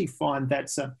 So I actually find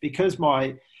that's because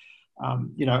my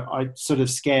I sort of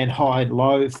scan high and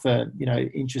low for,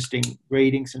 interesting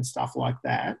readings and stuff like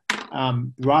that.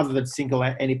 Rather than single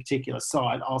out any particular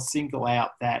site, I'll single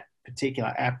out that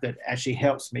particular app that actually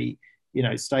helps me,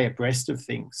 stay abreast of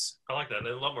things. I like that.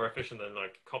 They're a lot more efficient than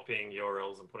like copying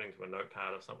URLs and putting to a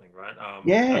notepad or something, right?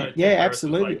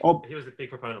 Absolutely. He was a big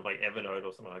proponent of like Evernote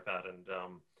or something like that. And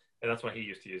that's what he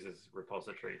used to use as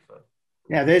repository for.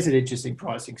 Yeah, there's an interesting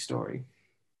pricing story.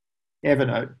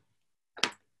 Evernote.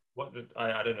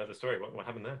 I don't know the story. What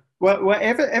happened there? Well,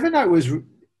 Evernote was.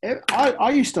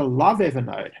 I used to love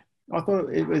Evernote. I thought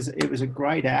it was a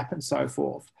great app and so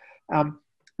forth.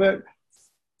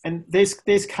 And there's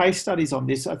case studies on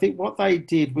this. I think what they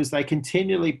did was they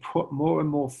continually put more and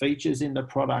more features in the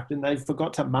product, and they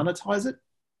forgot to monetize it.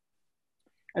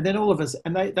 And then all of us,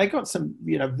 and they got some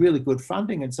really good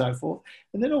funding and so forth.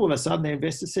 And then all of a sudden, the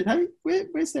investors said, "Hey,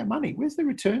 where's their money? Where's the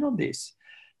return on this?"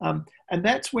 And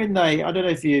that's when I don't know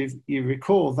if you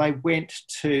recall, they went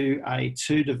to a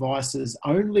 2 devices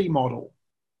only model.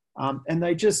 And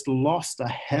they just lost a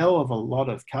hell of a lot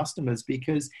of customers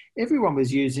because everyone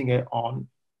was using it on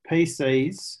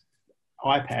PCs,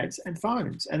 iPads, and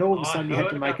phones. And all of a sudden you had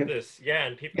to make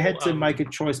make a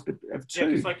choice of 2. Yeah,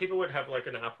 because like people would have like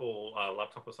an Apple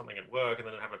laptop or something at work, and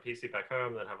then have a PC back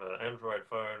home, and then have an Android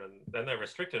phone, and then they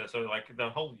restricted it. So like the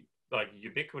whole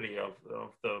ubiquity of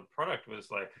the product was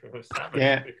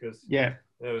savage because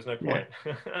there was no point.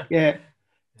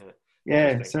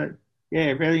 So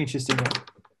really interesting.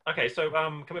 Okay, so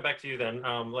coming back to you then,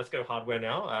 let's go hardware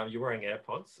now. You're wearing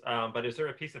AirPods, but is there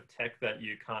a piece of tech that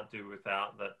you can't do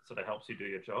without that sort of helps you do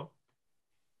your job?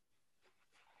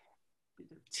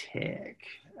 Tech.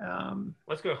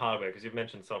 Let's go hardware because you've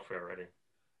mentioned software already.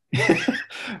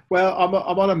 Well,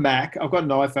 I'm on a Mac. I've got an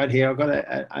iPhone here. I've got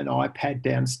an iPad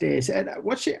downstairs. And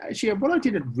what I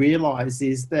didn't realize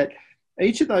is that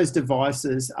each of those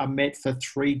devices are meant for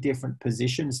 3 different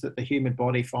positions that the human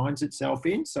body finds itself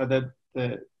in. So the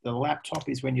laptop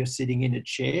is when you're sitting in a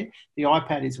chair, the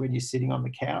iPad is when you're sitting on the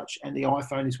couch, and the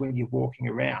iPhone is when you're walking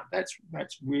around. That's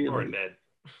really... Or in bed.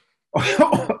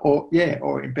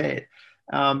 or in bed.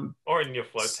 Or in your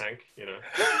float tank,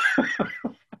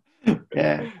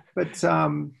 Yeah, but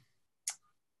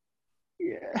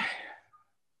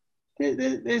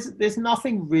there's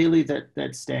nothing really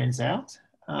that stands out.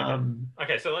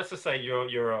 Okay, so let's just say you're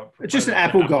just an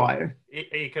Apple guy.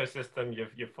 Ecosystem.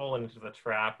 You've fallen into the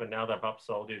trap, and now they've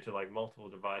upsold you to like multiple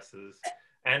devices,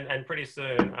 and pretty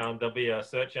soon there'll be a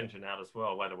search engine out as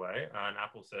well. By the way, an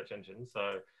Apple search engine,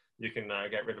 so you can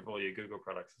get rid of all your Google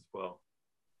products as well.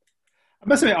 I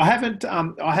must admit,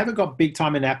 I haven't got big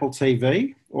time in Apple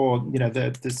TV or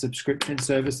the subscription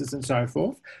services and so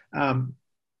forth. I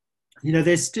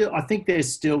think they're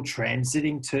still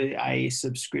transiting to a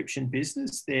subscription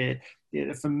business.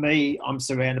 For me, I'm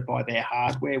surrounded by their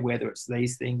hardware, whether it's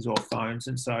these things or phones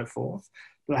and so forth.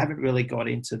 But I haven't really got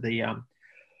into the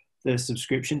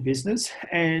subscription business.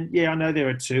 And I know they're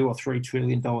a $2 or $3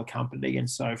 trillion company and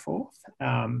so forth.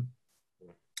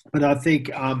 But I think.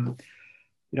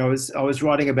 I was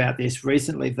writing about this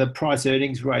recently, the price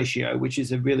earnings ratio, which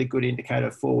is a really good indicator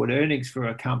of forward earnings for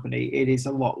a company. It is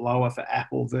a lot lower for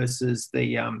Apple versus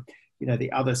the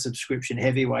other subscription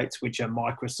heavyweights, which are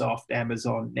Microsoft,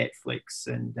 Amazon, Netflix,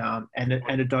 and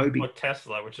Adobe. Or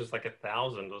Tesla, which is like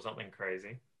 1,000 or something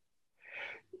crazy.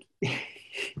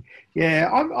 yeah,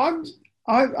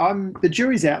 I'm the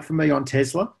jury's out for me on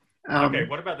Tesla. Okay,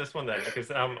 what about this one then?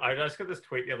 Because I just got this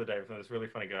tweet the other day from this really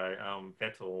funny guy,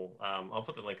 Vettel. I'll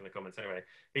put the link in the comments anyway.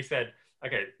 He said,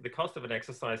 okay, the cost of an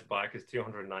exercise bike is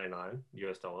 $299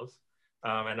 US.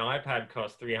 An iPad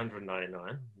costs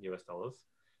 $399 US.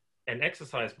 An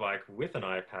exercise bike with an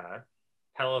iPad,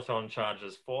 Peloton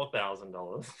charges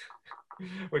 $4,000,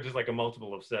 which is like a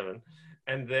multiple of 7.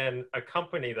 And then a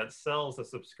company that sells a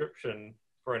subscription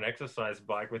for an exercise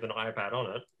bike with an iPad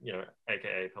on it,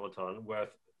 aka Peloton, worth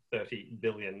 $30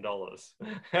 billion.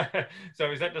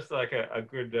 So is that just like a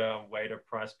good way to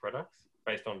price products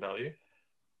based on value?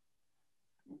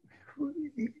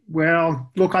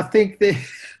 Well, look,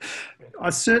 I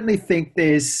certainly think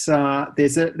there's a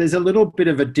little bit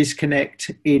of a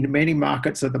disconnect in many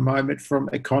markets at the moment from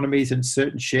economies and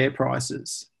certain share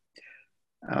prices.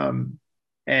 And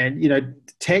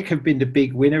tech have been the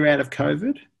big winner out of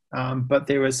COVID. But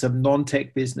there are some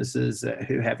non-tech businesses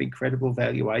who have incredible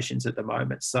valuations at the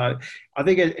moment. So I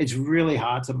think it's really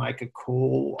hard to make a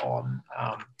call on,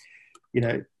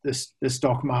 the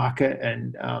stock market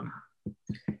and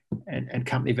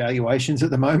company valuations at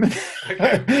the moment.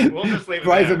 Okay, we'll just leave it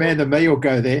Braver there. man than me will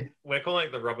go there. We're calling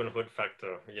it the Robin Hood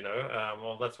factor,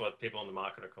 well, that's what people in the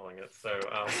market are calling it. So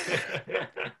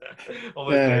all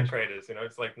those day traders,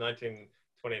 it's like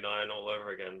 1929 all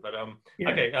over again. But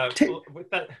okay, with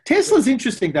that, Tesla's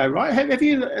interesting though, right? Have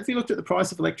you looked at the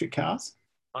price of electric cars?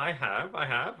 I have.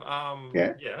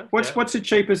 Yeah. What's the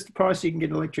cheapest price you can get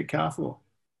an electric car for?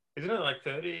 Isn't it like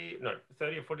 30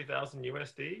 or 40,000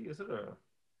 USD? Is it?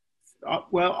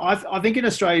 Well, I think in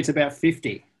Australia it's about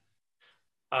 50.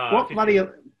 What 50? Bloody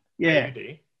yeah.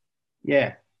 AUD?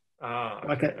 Yeah.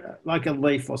 Okay. Like a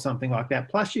Leaf or something like that.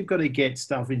 Plus you've got to get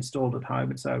stuff installed at home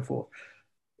and so forth.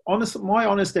 My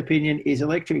honest opinion is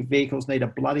electric vehicles need a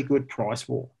bloody good price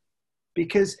war,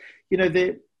 because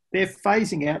they're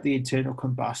phasing out the internal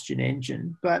combustion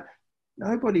engine, but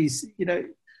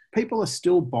people are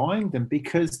still buying them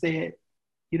because they're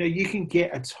you can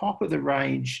get a top of the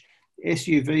range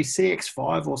SUV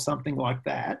CX-5 or something like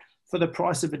that for the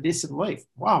price of a Nissan Leaf.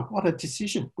 Wow, what a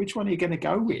decision! Which one are you going to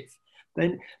go with?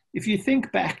 Then, if you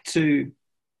think back to,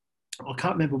 I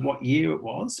can't remember what year it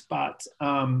was, but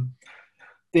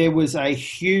there was a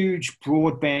huge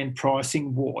broadband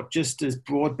pricing war just as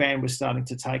broadband was starting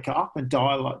to take up, and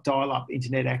dial-up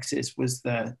internet access was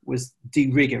de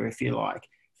rigueur, if you like.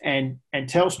 And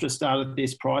Telstra started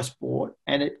this price war,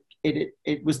 and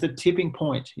it was the tipping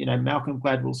point. Malcolm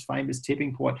Gladwell's famous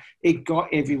tipping point. It got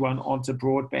everyone onto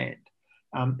broadband,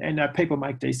 and people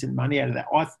make decent money out of that.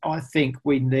 I think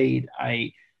we need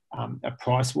a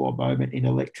price war moment in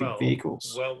electric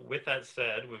vehicles. Well, with that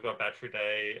said, we've got Battery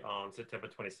Day on September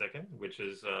 22nd, which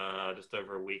is just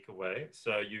over a week away.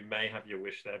 So you may have your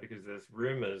wish there, because there's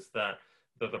rumors that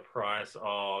the price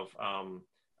of,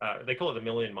 they call it the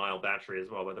million-mile battery as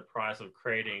well, but the price of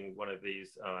creating one of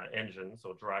these engines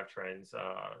or drivetrains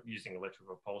using electric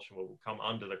propulsion will come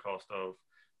under the cost of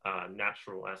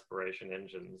natural aspiration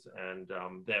engines, and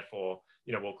therefore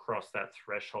we'll cross that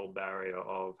threshold barrier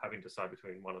of having to decide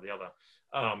between one or the other,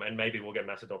 and maybe we'll get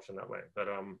mass adoption that way. But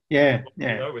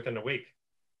within a week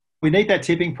we need that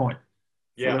tipping point.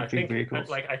 I think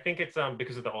it's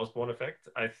because of the Osborne effect.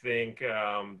 I think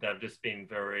they've just been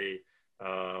very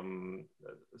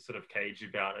sort of cagey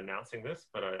about announcing this,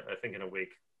 but I think in a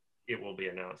week it will be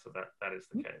announced that is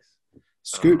the case.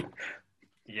 Scoot.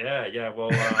 Well,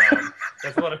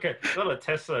 there's a lot of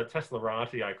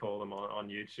Tesla-rati, I call them, on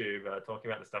YouTube, talking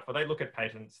about this stuff. But they look at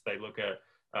patents, they look at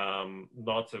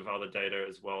lots of other data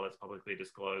as well that's publicly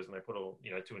disclosed, and they put all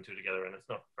 2 and 2 together, and it's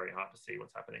not very hard to see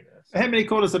what's happening there. So. How many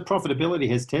quarters of profitability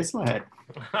has Tesla had?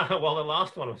 Well, the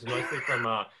last one was mostly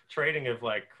from trading of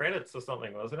like credits or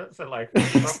something, wasn't it? So like the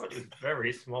profit was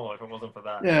very small if it wasn't for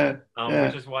that.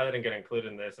 Which is why they didn't get included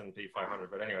in the S&P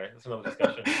 500. But anyway, that's another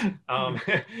discussion.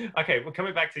 Okay, well,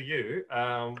 coming back to you,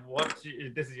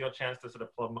 this is your chance to sort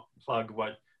of plug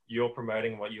what you're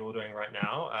promoting, what you're doing right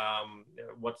now.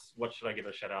 What should I give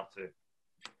a shout out to?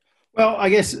 Well, I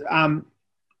guess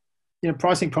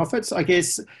pricing profits. I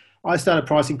guess I started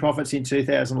pricing profits in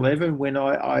 2011 when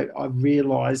I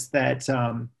realised that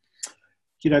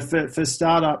for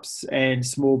startups and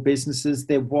small businesses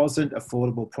there wasn't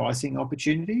affordable pricing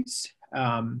opportunities.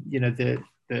 The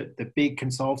big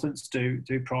consultants do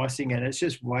pricing, and it's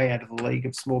just way out of the league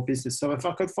of small business. So if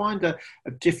I could find a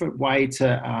different way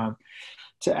to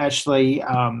actually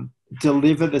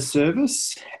deliver the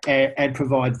service and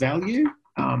provide value,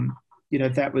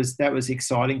 that was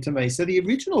exciting to me. So the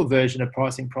original version of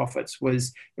pricing profits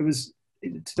was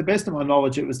to the best of my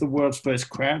knowledge, it was the world's first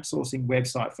crowdsourcing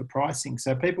website for pricing.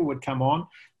 So people would come on,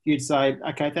 you'd say,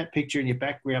 okay, that picture in your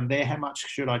background there, how much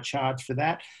should I charge for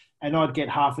that? And I'd get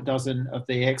half a dozen of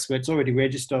the experts already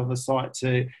registered on the site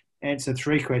to answer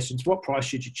 3 questions. What price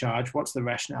should you charge? What's the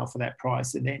rationale for that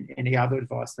price? And then any other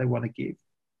advice they want to give.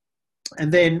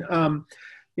 And then,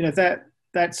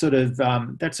 that sort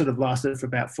of lasted for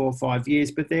about 4 or 5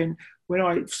 years. But then when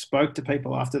I spoke to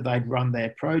people after they'd run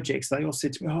their projects, they all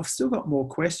said to me, "Oh, I've still got more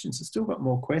questions. I've still got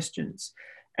more questions."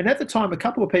 And at the time, a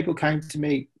couple of people came to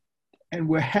me and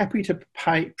were happy to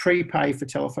prepay for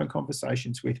telephone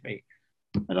conversations with me.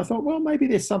 And I thought, well, maybe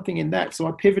there's something in that. So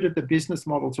I pivoted the business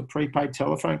model to prepaid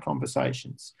telephone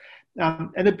conversations.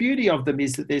 And the beauty of them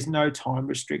is that there's no time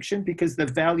restriction because the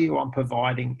value I'm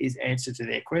providing is answer to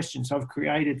their questions. So I've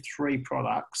created 3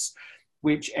 products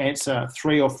which answer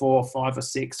 3 or 4 or 5 or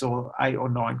 6 or 8 or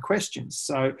 9 questions.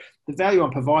 So the value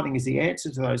I'm providing is the answer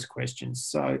to those questions.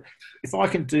 So if I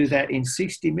can do that in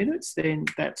 60 minutes, then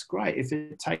that's great. If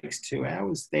it takes 2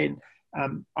 hours, then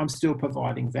I'm still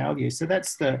providing value. So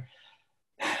that's the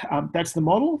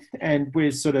model, and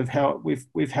we've sort of helped.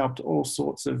 We've helped all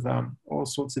sorts of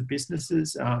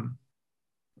businesses.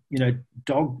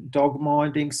 Dog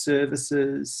minding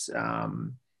services.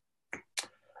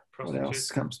 What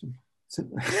else comes to?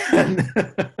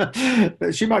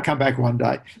 She might come back one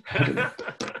day.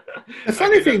 The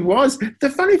funny thing was,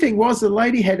 the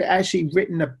lady had actually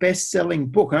written a best-selling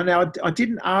book. Now, I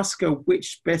didn't ask her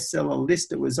which bestseller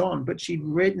list it was on, but she'd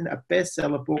written a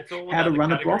bestseller book, How to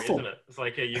Run a Brothel. Isn't it? It's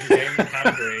like you can game the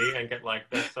category and get like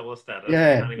bestseller status,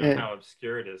 depending on how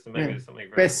obscure it is. So maybe there's something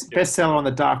very bestseller on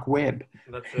the dark web.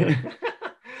 That's it.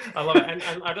 I love it. And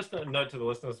I just note to the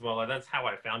listeners as well, that's how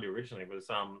I found you originally was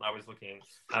I was looking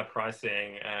at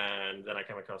pricing, and then I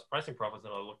came across Pricing Profits,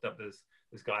 and I looked up this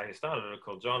guy who started it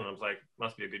called Jon, and I was like,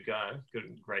 must be a good guy,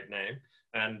 great name.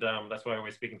 And that's why we're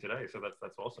speaking today. So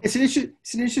that's awesome. It's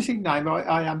an interesting name.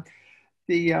 I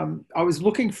was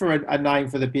looking for a name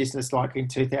for the business like in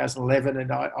 2011,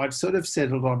 and I'd sort of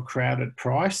settled on Crowded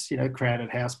Price,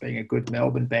 Crowded House being a good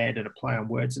Melbourne band and a play on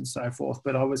words and so forth.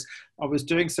 But I was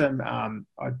doing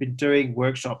I'd been doing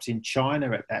workshops in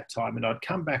China at that time, and I'd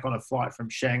come back on a flight from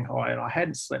Shanghai, and I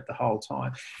hadn't slept the whole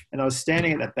time. And I was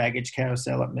standing at the baggage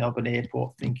carousel at Melbourne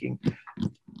Airport thinking,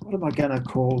 what am I going to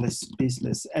call this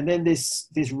business? And then this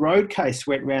road case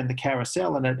went around the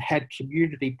carousel, and it had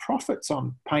community profits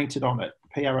painted on it,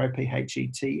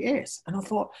 PROPHETS. And I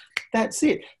thought, that's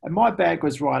it. And my bag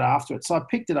was right after it. So I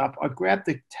picked it up, I grabbed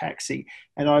the taxi,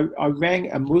 and I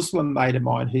rang a Muslim mate of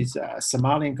mine who's a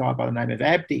Somalian guy by the name of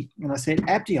Abdi. And I said,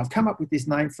 Abdi, I've come up with this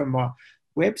name from my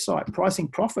website, Pricing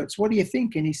Profits. What do you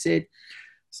think? And he said,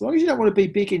 as long as you don't want to be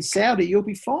big in Saudi, you'll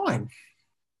be fine.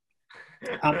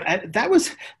 And that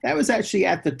was actually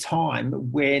at the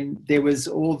time when there was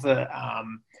all the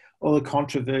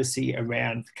controversy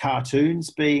around cartoons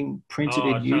being printed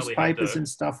in newspapers and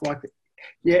stuff like that.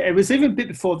 Yeah, it was even a bit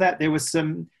before that. There was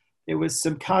some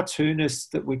cartoonists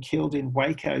that were killed in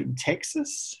Waco in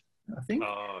Texas, I think.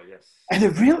 Oh yes. And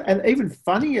and even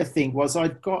funnier thing was I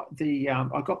got the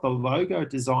logo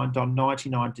designed on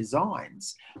 99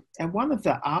 Designs, and one of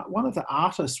the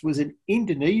artists was an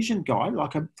Indonesian guy,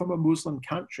 from a Muslim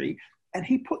country, and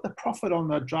he put the profit on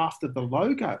the draft of the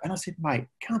logo. And I said, mate,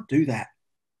 can't do that.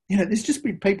 There's just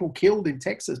been people killed in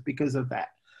Texas because of that.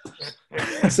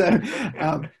 So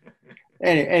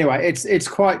anyway, it's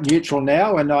quite neutral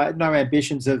now, and no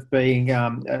ambitions of being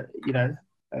a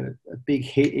big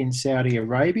hit in Saudi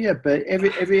Arabia, but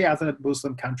every other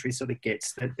Muslim country sort of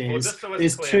gets that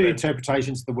there's 2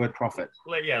 interpretations of the word profit.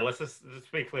 Let's just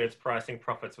be clear. It's Pricing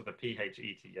Profits with a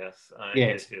PHETS.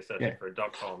 Yes. You're searching for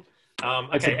 .com.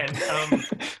 Okay, and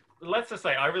let's just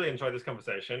say I really enjoyed this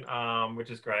conversation, which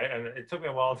is great. And it took me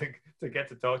a while to get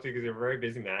to talk to you because you're a very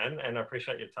busy man, and I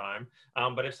appreciate your time.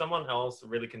 But if someone else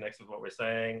really connects with what we're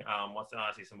saying, wants to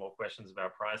ask you some more questions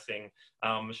about pricing,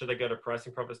 should they go to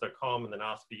pricingprofits.com and then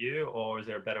ask for you, or is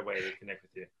there a better way to connect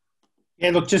with you?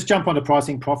 Yeah, look, just jump onto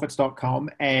pricingprofits.com,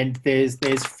 and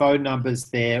there's phone numbers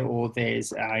there, or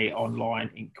there's a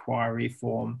online inquiry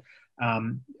form.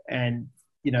 And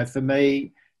for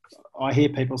me, I hear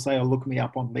people say, "Oh, look me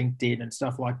up on LinkedIn" and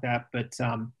stuff like that. But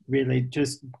really,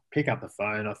 just pick up the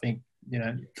phone. I think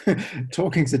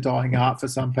talking's a dying art for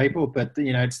some people, but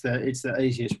it's the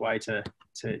easiest way to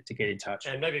get in touch.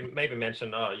 And maybe mention,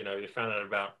 you found out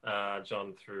about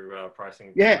Jon through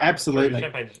pricing. Yeah, absolutely.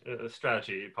 Champagne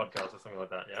strategy podcast or something like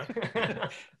that. Yeah.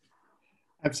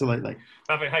 Absolutely.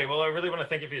 Perfect. Hey, well, I really want to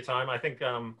thank you for your time. I think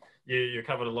you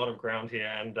covered a lot of ground here,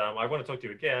 and I want to talk to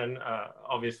you again,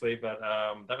 obviously, but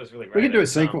that was really great. We can do a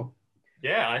sequel.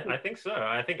 Yeah, I think so.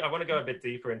 I think I want to go a bit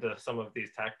deeper into some of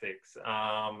these tactics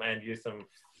and use some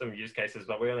use cases,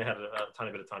 but we only had a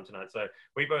tiny bit of time tonight. So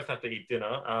we both have to eat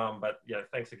dinner. But yeah,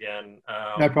 thanks again.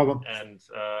 No problem. And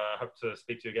hope to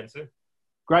speak to you again soon.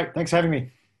 Great. Thanks for having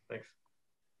me. Thanks.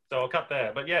 So I'll cut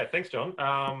there. But yeah, thanks, John.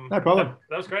 No problem.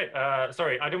 That was great.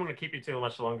 Sorry, I didn't want to keep you too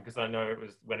much longer because I know it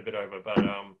went a bit over, but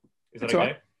is that okay?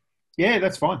 Right. Yeah,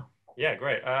 that's fine. Yeah,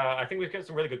 great. I think we've got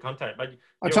some really good content. But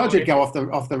I told you to go off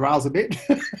the rails a bit.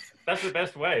 That's the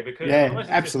best way because yeah,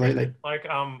 absolutely.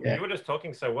 You were just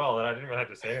talking so well that I didn't really have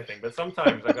to say anything. But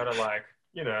sometimes I gotta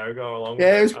go along.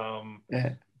 Yeah, with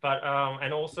it. But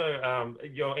and also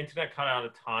your internet cut out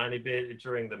a tiny bit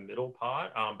during the middle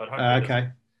part. But hopefully okay.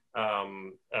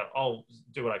 I'll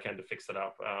do what I can to fix it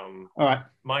up. All right.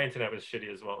 My internet was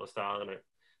shitty as well at the start, and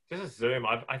this is Zoom.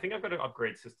 I think I've got to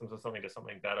upgrade systems or something to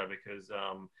something better because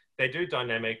they do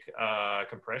dynamic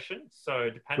compression. So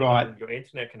depending on your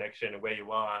internet connection and where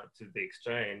you are to the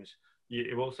exchange,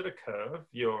 it will sort of curve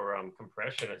your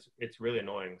compression. It's really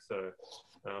annoying. So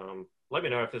let me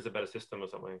know if there's a better system or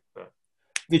something. But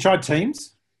have you tried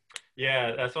Teams?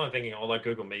 Yeah, that's what I'm thinking. Or like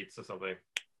Google Meets or something.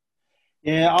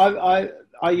 Yeah,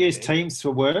 I use Teams for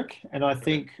work, and I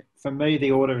think for me the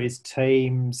order is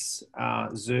Teams,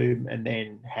 Zoom, and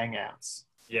then Hangouts.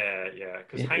 Yeah,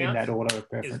 because Hangouts in that order of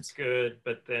preference is good,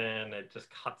 but then it just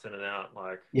cuts in and out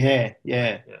yeah,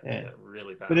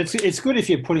 really bad. But it's good if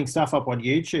you're putting stuff up on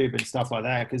YouTube and stuff like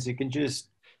that because you can just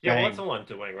well, that's all I'm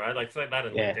doing, right? Like that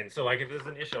and LinkedIn. So if there's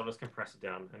an issue, I'll just compress it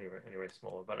down anyway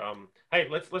smaller. But hey,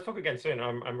 let's talk again soon.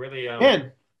 I'm really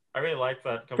I really like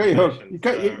that conversation.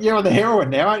 You're on the heroin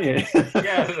now, aren't you?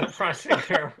 Yeah, the pricing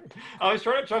heroin. I was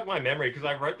trying to jog my memory because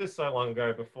I wrote this so long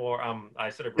ago before I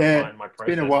sort of refined my process.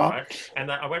 It's been a while. Right? And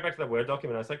I went back to the Word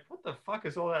document. I was like, what the fuck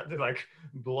is all that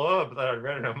blurb that I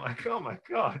read? And I'm like, oh my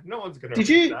God, no one's going to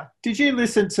read that. Did you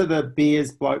listen to the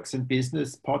Beers, Blokes and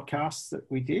Business podcasts that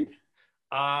we did?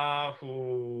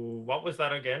 What was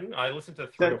that again? I listened to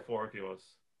 3 or 4 of yours.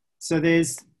 So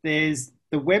there's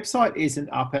the website isn't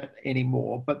up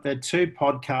anymore, but the 2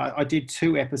 podcasts, I did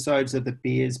 2 episodes of the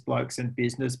Beers, Blokes and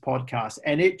Business podcast,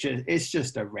 and it's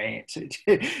just a rant.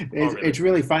 It's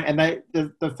really fun. And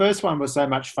the first one was so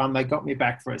much fun, they got me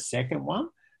back for a second one.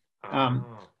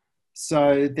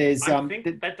 So there's... I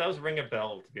think that does ring a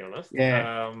bell, to be honest.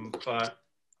 Yeah. But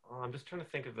I'm just trying to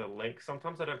think of the link.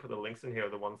 Sometimes I don't put the links in here,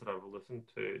 the ones that I've listened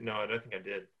to. No, I don't think I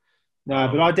did. No,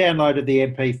 but I downloaded the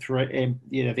MP3,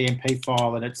 the MP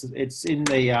file, and it's in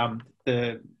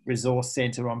the resource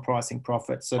center on pricing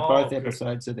profits. So both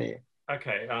episodes are there.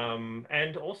 Okay.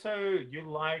 And also you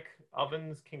like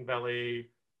Ovens, King Valley,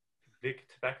 Vic,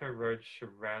 Tobacco Road,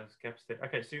 Shiraz, Gapstead.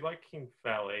 Okay, so you like King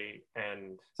Valley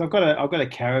and... So I've got a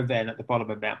caravan at the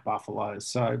bottom of Mount Buffalo.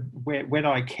 So when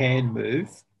I can move,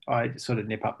 I sort of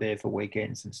nip up there for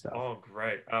weekends and stuff. Oh,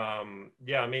 great.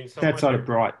 Yeah, I mean... outside of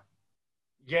Bright.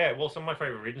 Yeah, well, some of my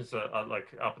favorite regions are like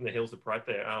up in the hills of Bright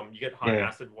there. You get high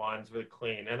acid wines, really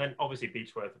clean. And then obviously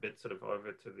Beechworth, a bit sort of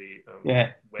over to the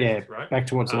west, right? Back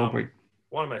towards Albury.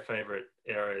 One of my favorite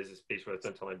areas is Beechworth,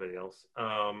 don't tell anybody else.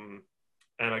 And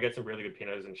I get some really good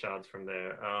Pinots and Chards from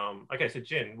there. Okay, so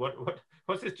gin.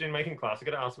 What's this gin making class? I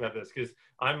got to ask about this because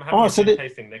I'm having a gin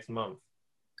tasting next month.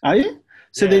 Are you?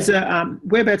 So there's a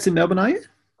whereabouts in Melbourne are you?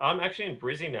 I'm actually in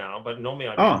Brizzy now, but normally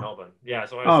I'm in Melbourne. Yeah,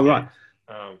 so right.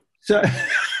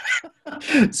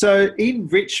 So in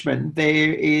Richmond,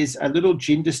 there is a little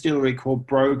gin distillery called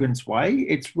Brogan's Way.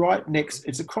 It's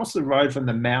it's across the road from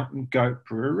the Mountain Goat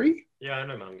Brewery. Yeah, I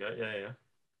know Mountain Goat. Yeah.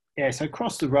 Yeah, so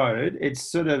across the road, it's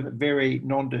sort of very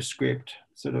nondescript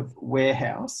sort of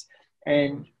warehouse.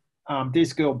 And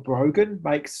this girl Brogan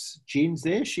makes gins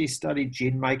there. She studied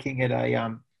gin making at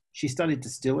she studied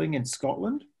distilling in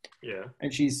Scotland. Yeah.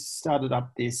 And she's started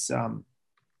up this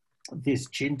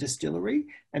gin distillery,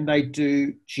 and they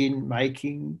do gin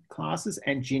making classes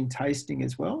and gin tasting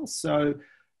as well. So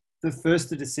the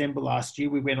 1st of December last year,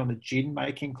 we went on a gin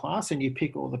making class, and you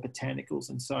pick all the botanicals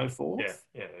and so forth.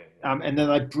 Yeah. And then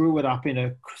they brew it up in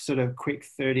a sort of quick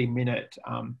 30-minute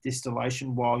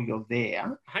distillation while you're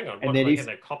there. Hang on, and then in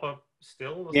a copper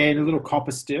still? In a little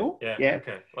copper still. Yeah.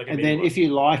 Okay. And then if you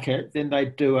like it, then they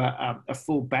do a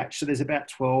full batch. So there's about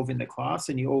 12 in the class,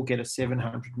 and you all get a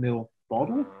 700ml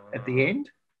bottle at the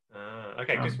end.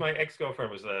 Okay, because my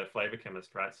ex-girlfriend was a flavor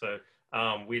chemist, right? So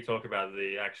we talk about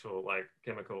the actual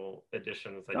chemical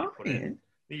additions that you put in.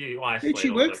 You isolate. Who'd she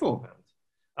work for?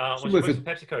 She works for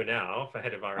PepsiCo now for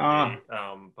head of R&D.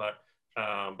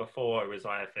 But before it was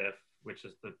IFF, which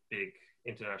is the big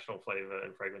international flavor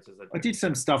and fragrances. I did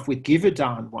some stuff with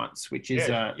Givaudan once, which is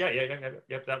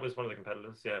Yep, that was one of the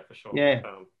competitors. Yeah, for sure. Yeah.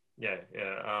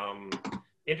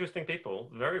 interesting people,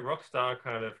 very rock star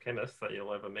kind of chemists that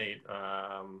you'll ever meet.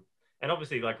 And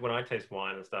obviously, like when I taste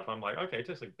wine and stuff, I'm like, okay, it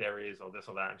tastes like berries or this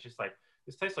or that. And she's like,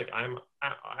 this tastes like I'm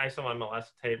isoamyl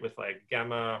acetate with like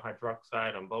gamma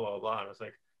hydroxide and blah blah blah. And I was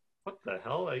like, what the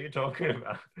hell are you talking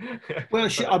about? Well,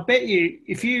 I bet you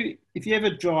if you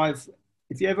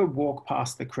ever walk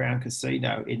past the Crown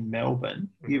Casino in Melbourne,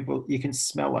 you can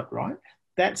smell it, right?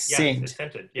 That scent, it's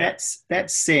scented. Yeah.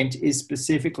 that scent is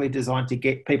specifically designed to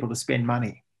get people to spend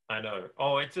money. I know.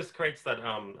 Oh, it just creates that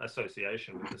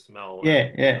association with the smell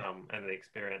and the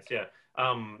experience. Yeah.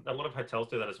 A lot of hotels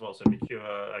do that as well. So Mercure,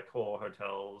 Accor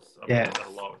hotels, do that a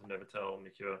lot with Novotel,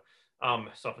 Mercure,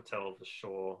 Sofitel for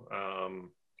sure.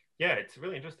 Yeah, it's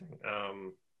really interesting.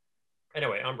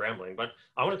 Anyway, I'm rambling, but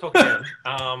I want to talk again.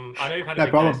 I know you've had a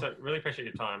big day, so really appreciate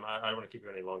your time. I don't want to keep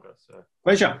you any longer. So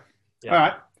pleasure. Yeah. All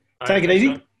right. Take it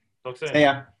easy. Talk soon. See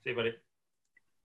ya. See you, buddy.